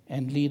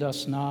 And lead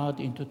us not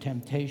into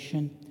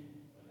temptation,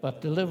 but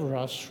deliver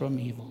us from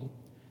evil.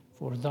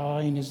 For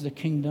thine is the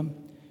kingdom,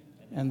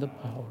 and the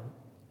power,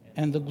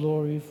 and the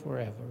glory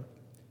forever.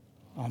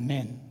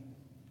 Amen.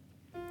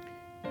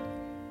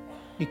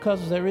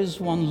 Because there is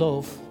one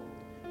loaf,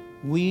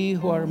 we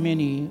who are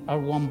many are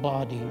one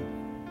body,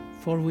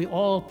 for we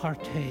all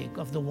partake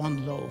of the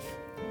one loaf.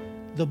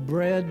 The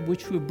bread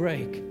which we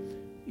break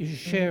is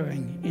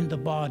sharing in the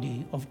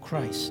body of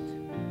Christ.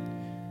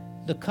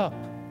 The cup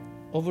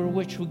over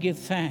which we give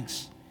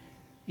thanks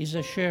is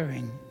a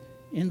sharing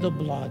in the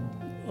blood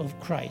of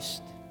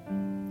Christ.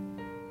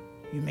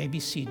 You may be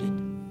seated.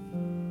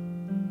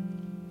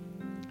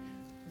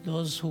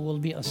 Those who will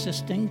be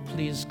assisting,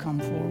 please come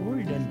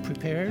forward and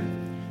prepare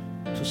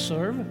to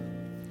serve.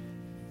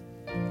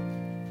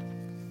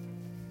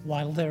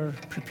 While they're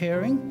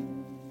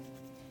preparing,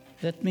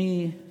 let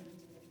me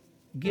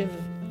give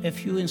a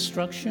few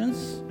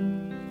instructions.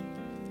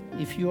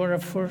 If you are a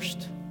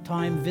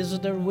first-time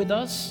visitor with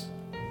us,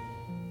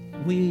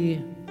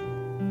 we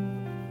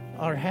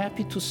are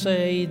happy to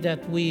say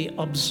that we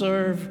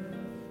observe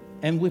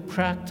and we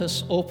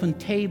practice open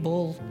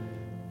table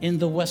in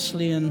the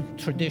Wesleyan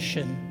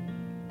tradition.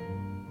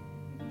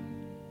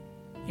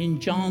 In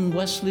John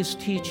Wesley's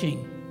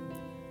teaching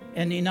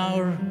and in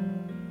our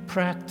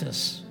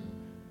practice,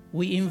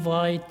 we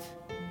invite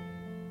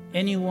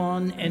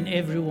anyone and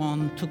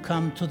everyone to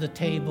come to the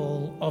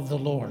table of the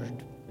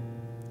Lord.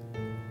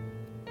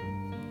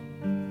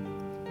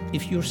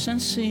 If you're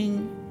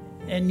sensing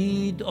a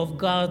need of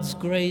God's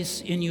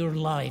grace in your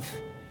life,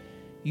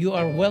 you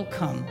are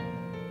welcome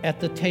at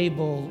the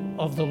table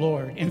of the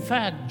Lord. In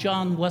fact,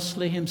 John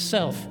Wesley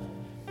himself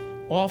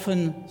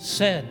often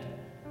said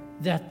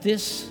that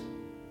this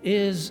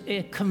is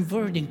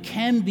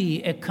can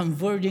be a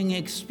converting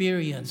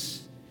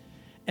experience.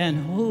 And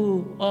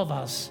who of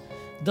us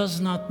does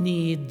not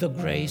need the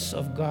grace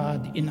of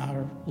God in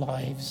our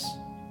lives?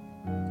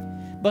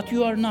 But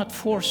you are not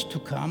forced to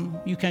come.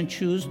 You can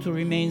choose to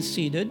remain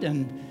seated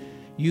and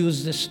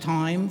use this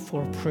time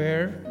for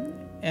prayer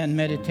and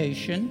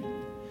meditation.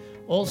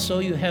 Also,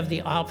 you have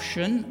the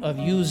option of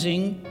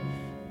using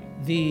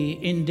the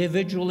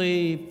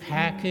individually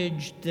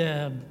packaged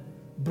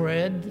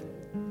bread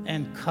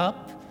and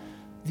cup.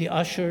 The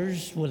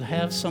ushers will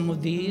have some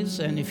of these,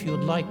 and if you'd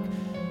like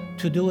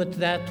to do it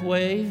that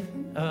way,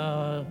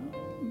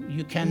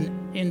 you can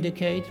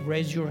indicate,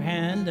 raise your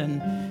hand,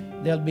 and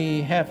they'll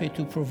be happy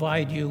to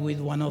provide you with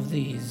one of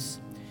these.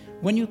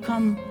 When you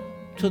come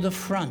to the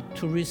front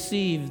to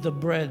receive the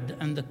bread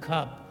and the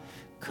cup,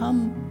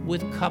 come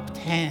with cupped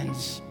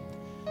hands.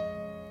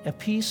 A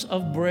piece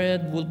of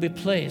bread will be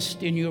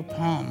placed in your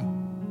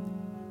palm.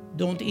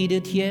 Don't eat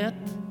it yet.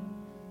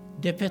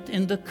 Dip it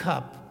in the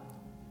cup.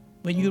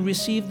 When you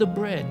receive the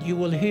bread, you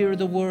will hear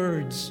the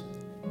words,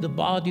 "The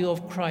body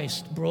of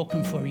Christ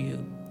broken for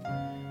you."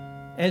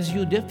 As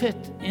you dip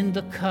it in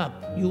the cup,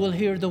 you will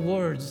hear the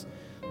words,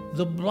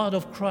 "The blood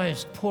of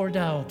Christ poured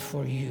out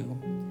for you."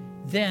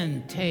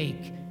 Then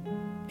take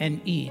and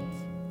eat.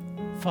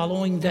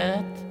 Following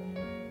that,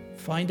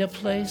 find a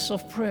place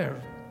of prayer,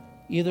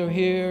 either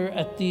here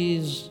at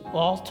these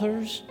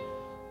altars,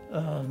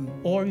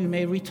 or you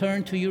may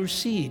return to your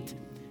seat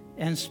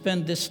and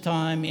spend this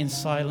time in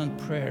silent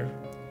prayer.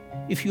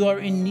 If you are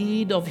in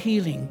need of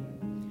healing,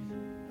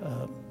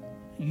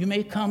 you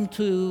may come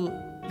to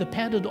the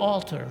padded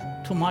altar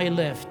to my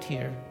left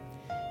here,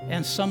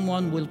 and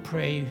someone will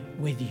pray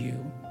with you.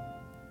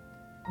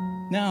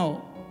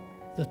 Now,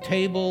 the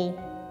table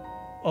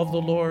of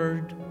the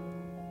Lord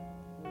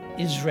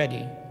is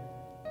ready,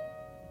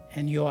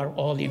 and you are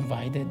all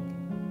invited.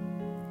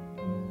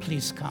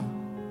 Please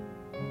come.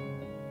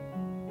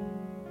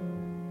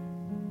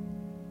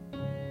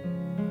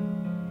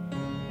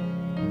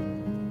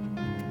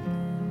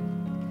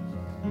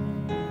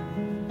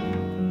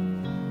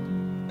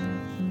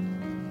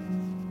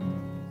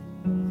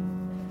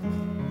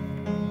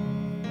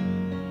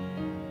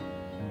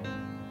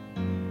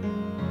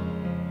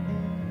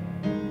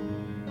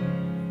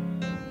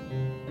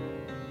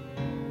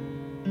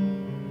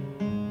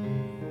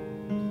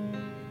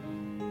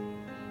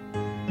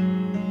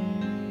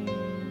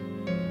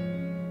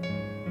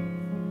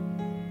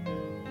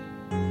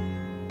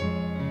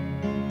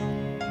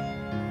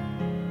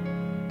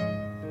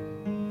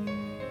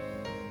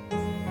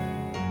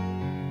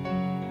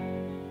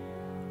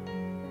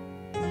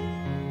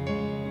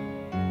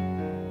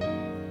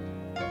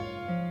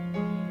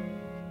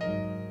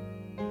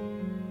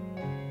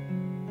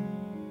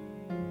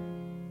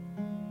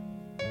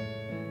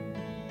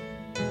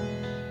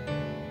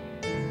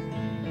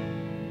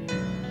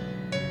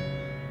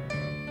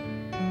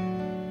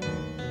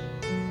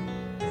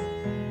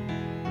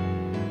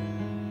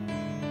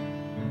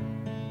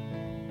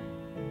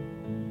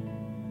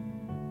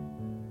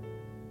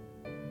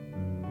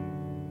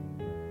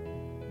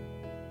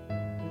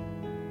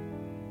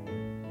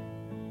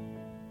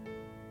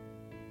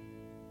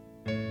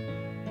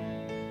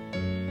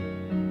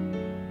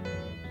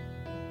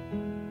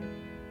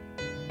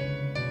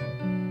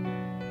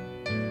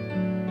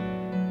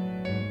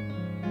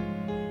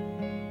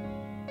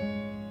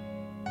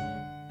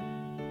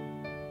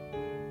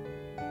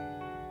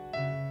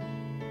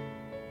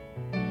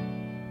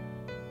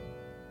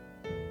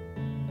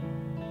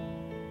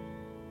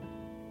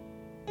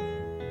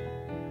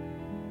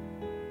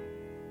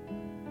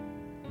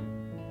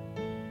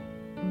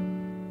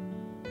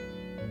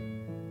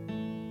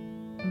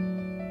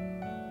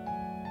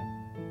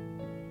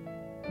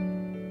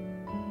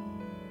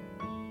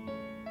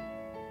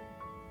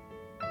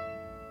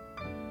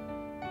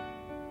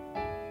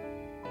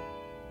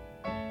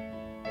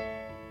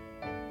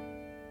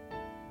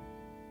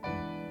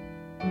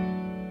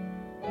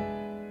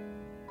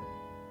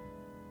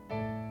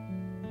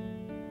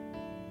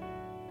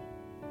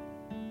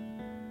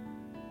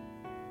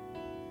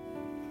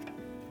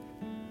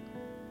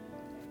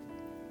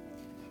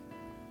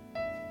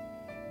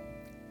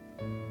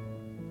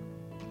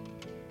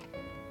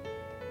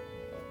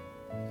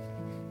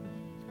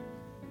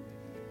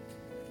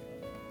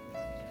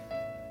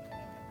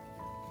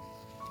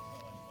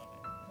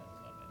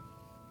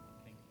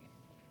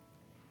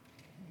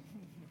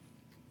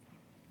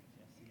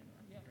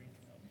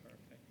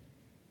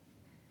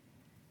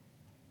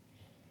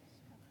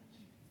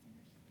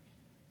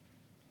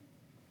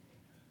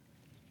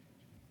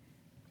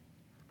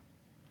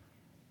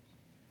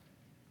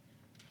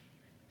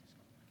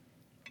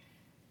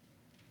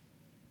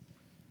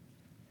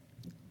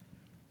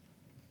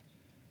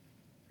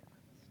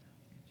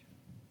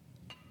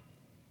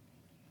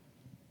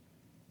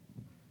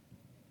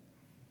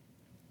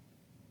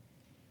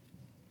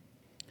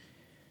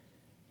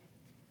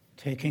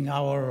 Taking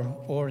our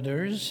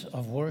orders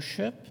of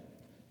worship,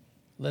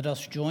 let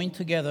us join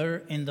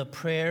together in the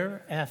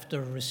prayer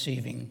after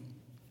receiving.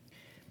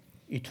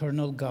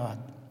 Eternal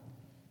God,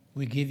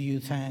 we give you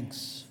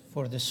thanks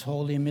for this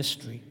holy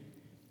mystery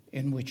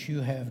in which you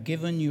have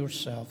given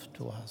yourself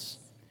to us.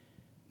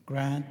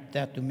 Grant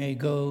that we may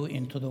go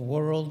into the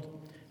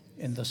world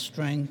in the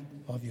strength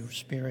of your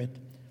Spirit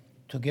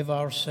to give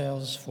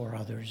ourselves for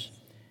others.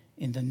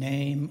 In the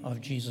name of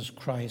Jesus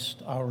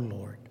Christ, our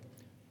Lord.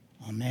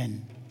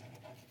 Amen.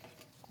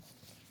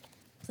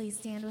 Please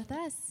stand with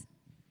us.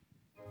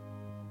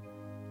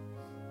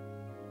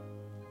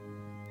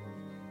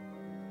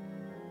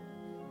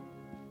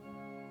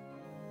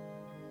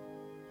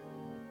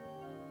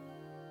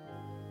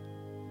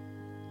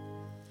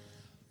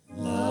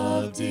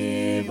 Love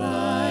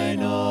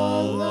divine,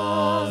 all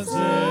loves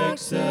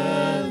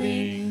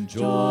excelling,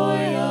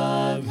 joy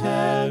of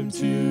heaven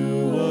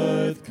to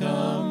earth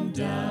come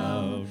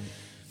down.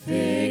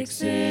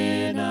 Fix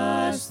in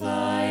us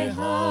thy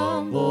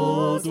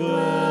humble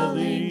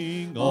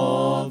dwelling,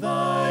 all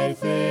thy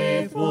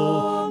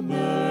faithful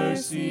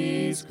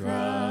mercies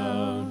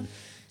crown.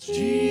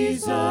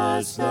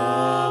 Jesus,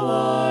 thou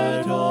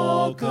art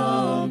all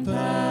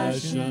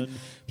compassion,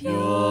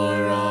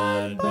 pure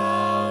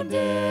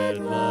unbounded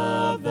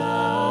love thou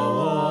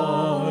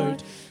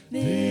art.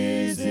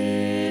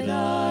 Visit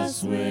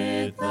us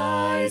with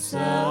thy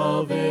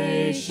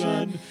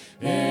salvation,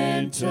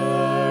 enter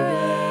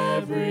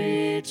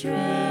every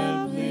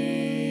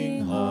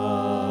trembling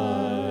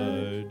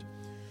heart.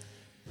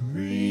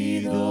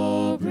 Breathe,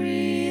 oh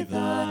breathe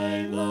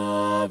thy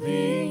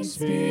loving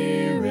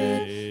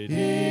Spirit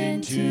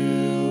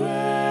into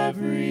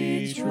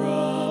every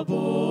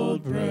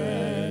troubled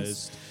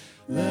breast.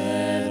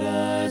 Let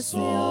us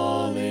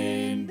all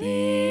in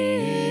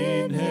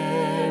thee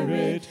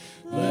inherit,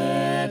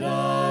 let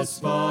us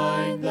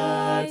find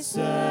that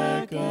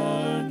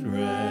second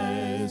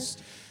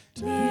rest.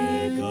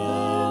 Take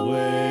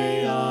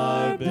away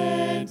our bed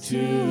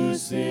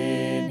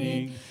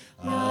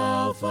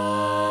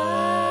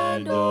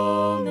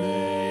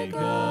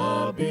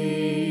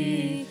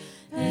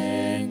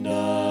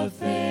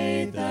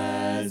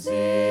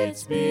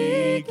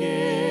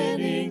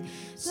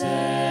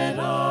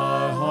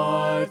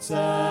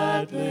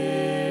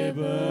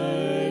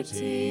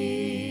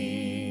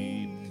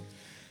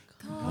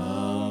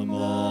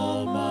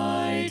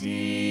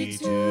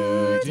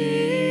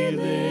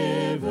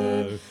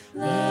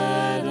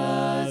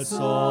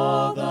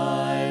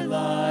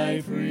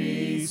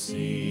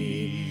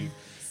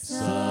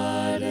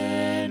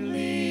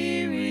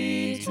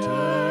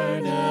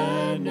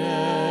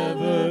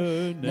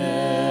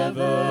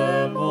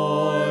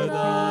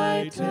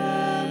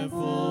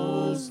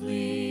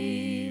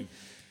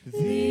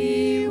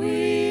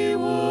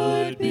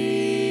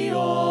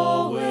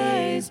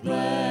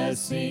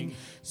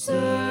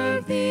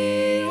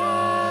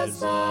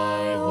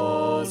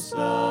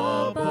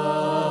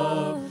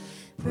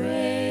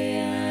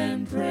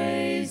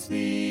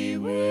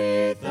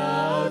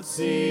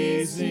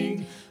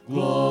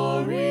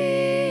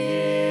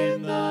glory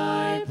in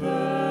thy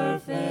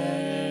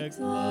perfect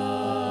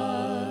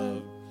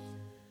love.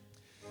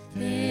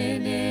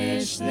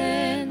 Finish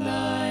then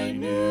thy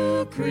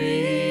new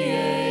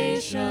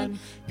creation,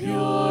 pure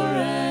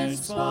and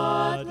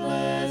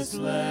spotless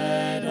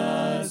let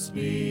us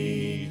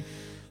be.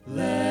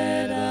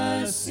 Let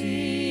us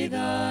see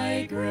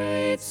thy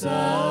great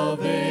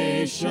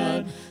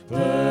salvation,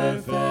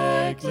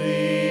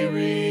 perfectly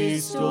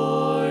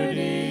restored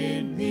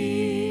in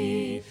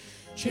thee.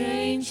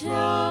 Change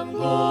from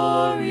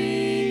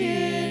glory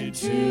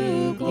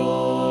into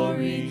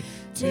glory,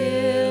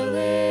 till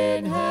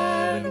in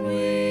heaven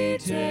we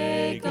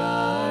take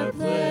our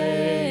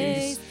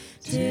place,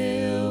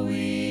 till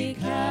we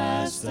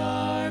cast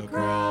our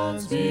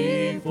crowns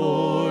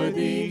before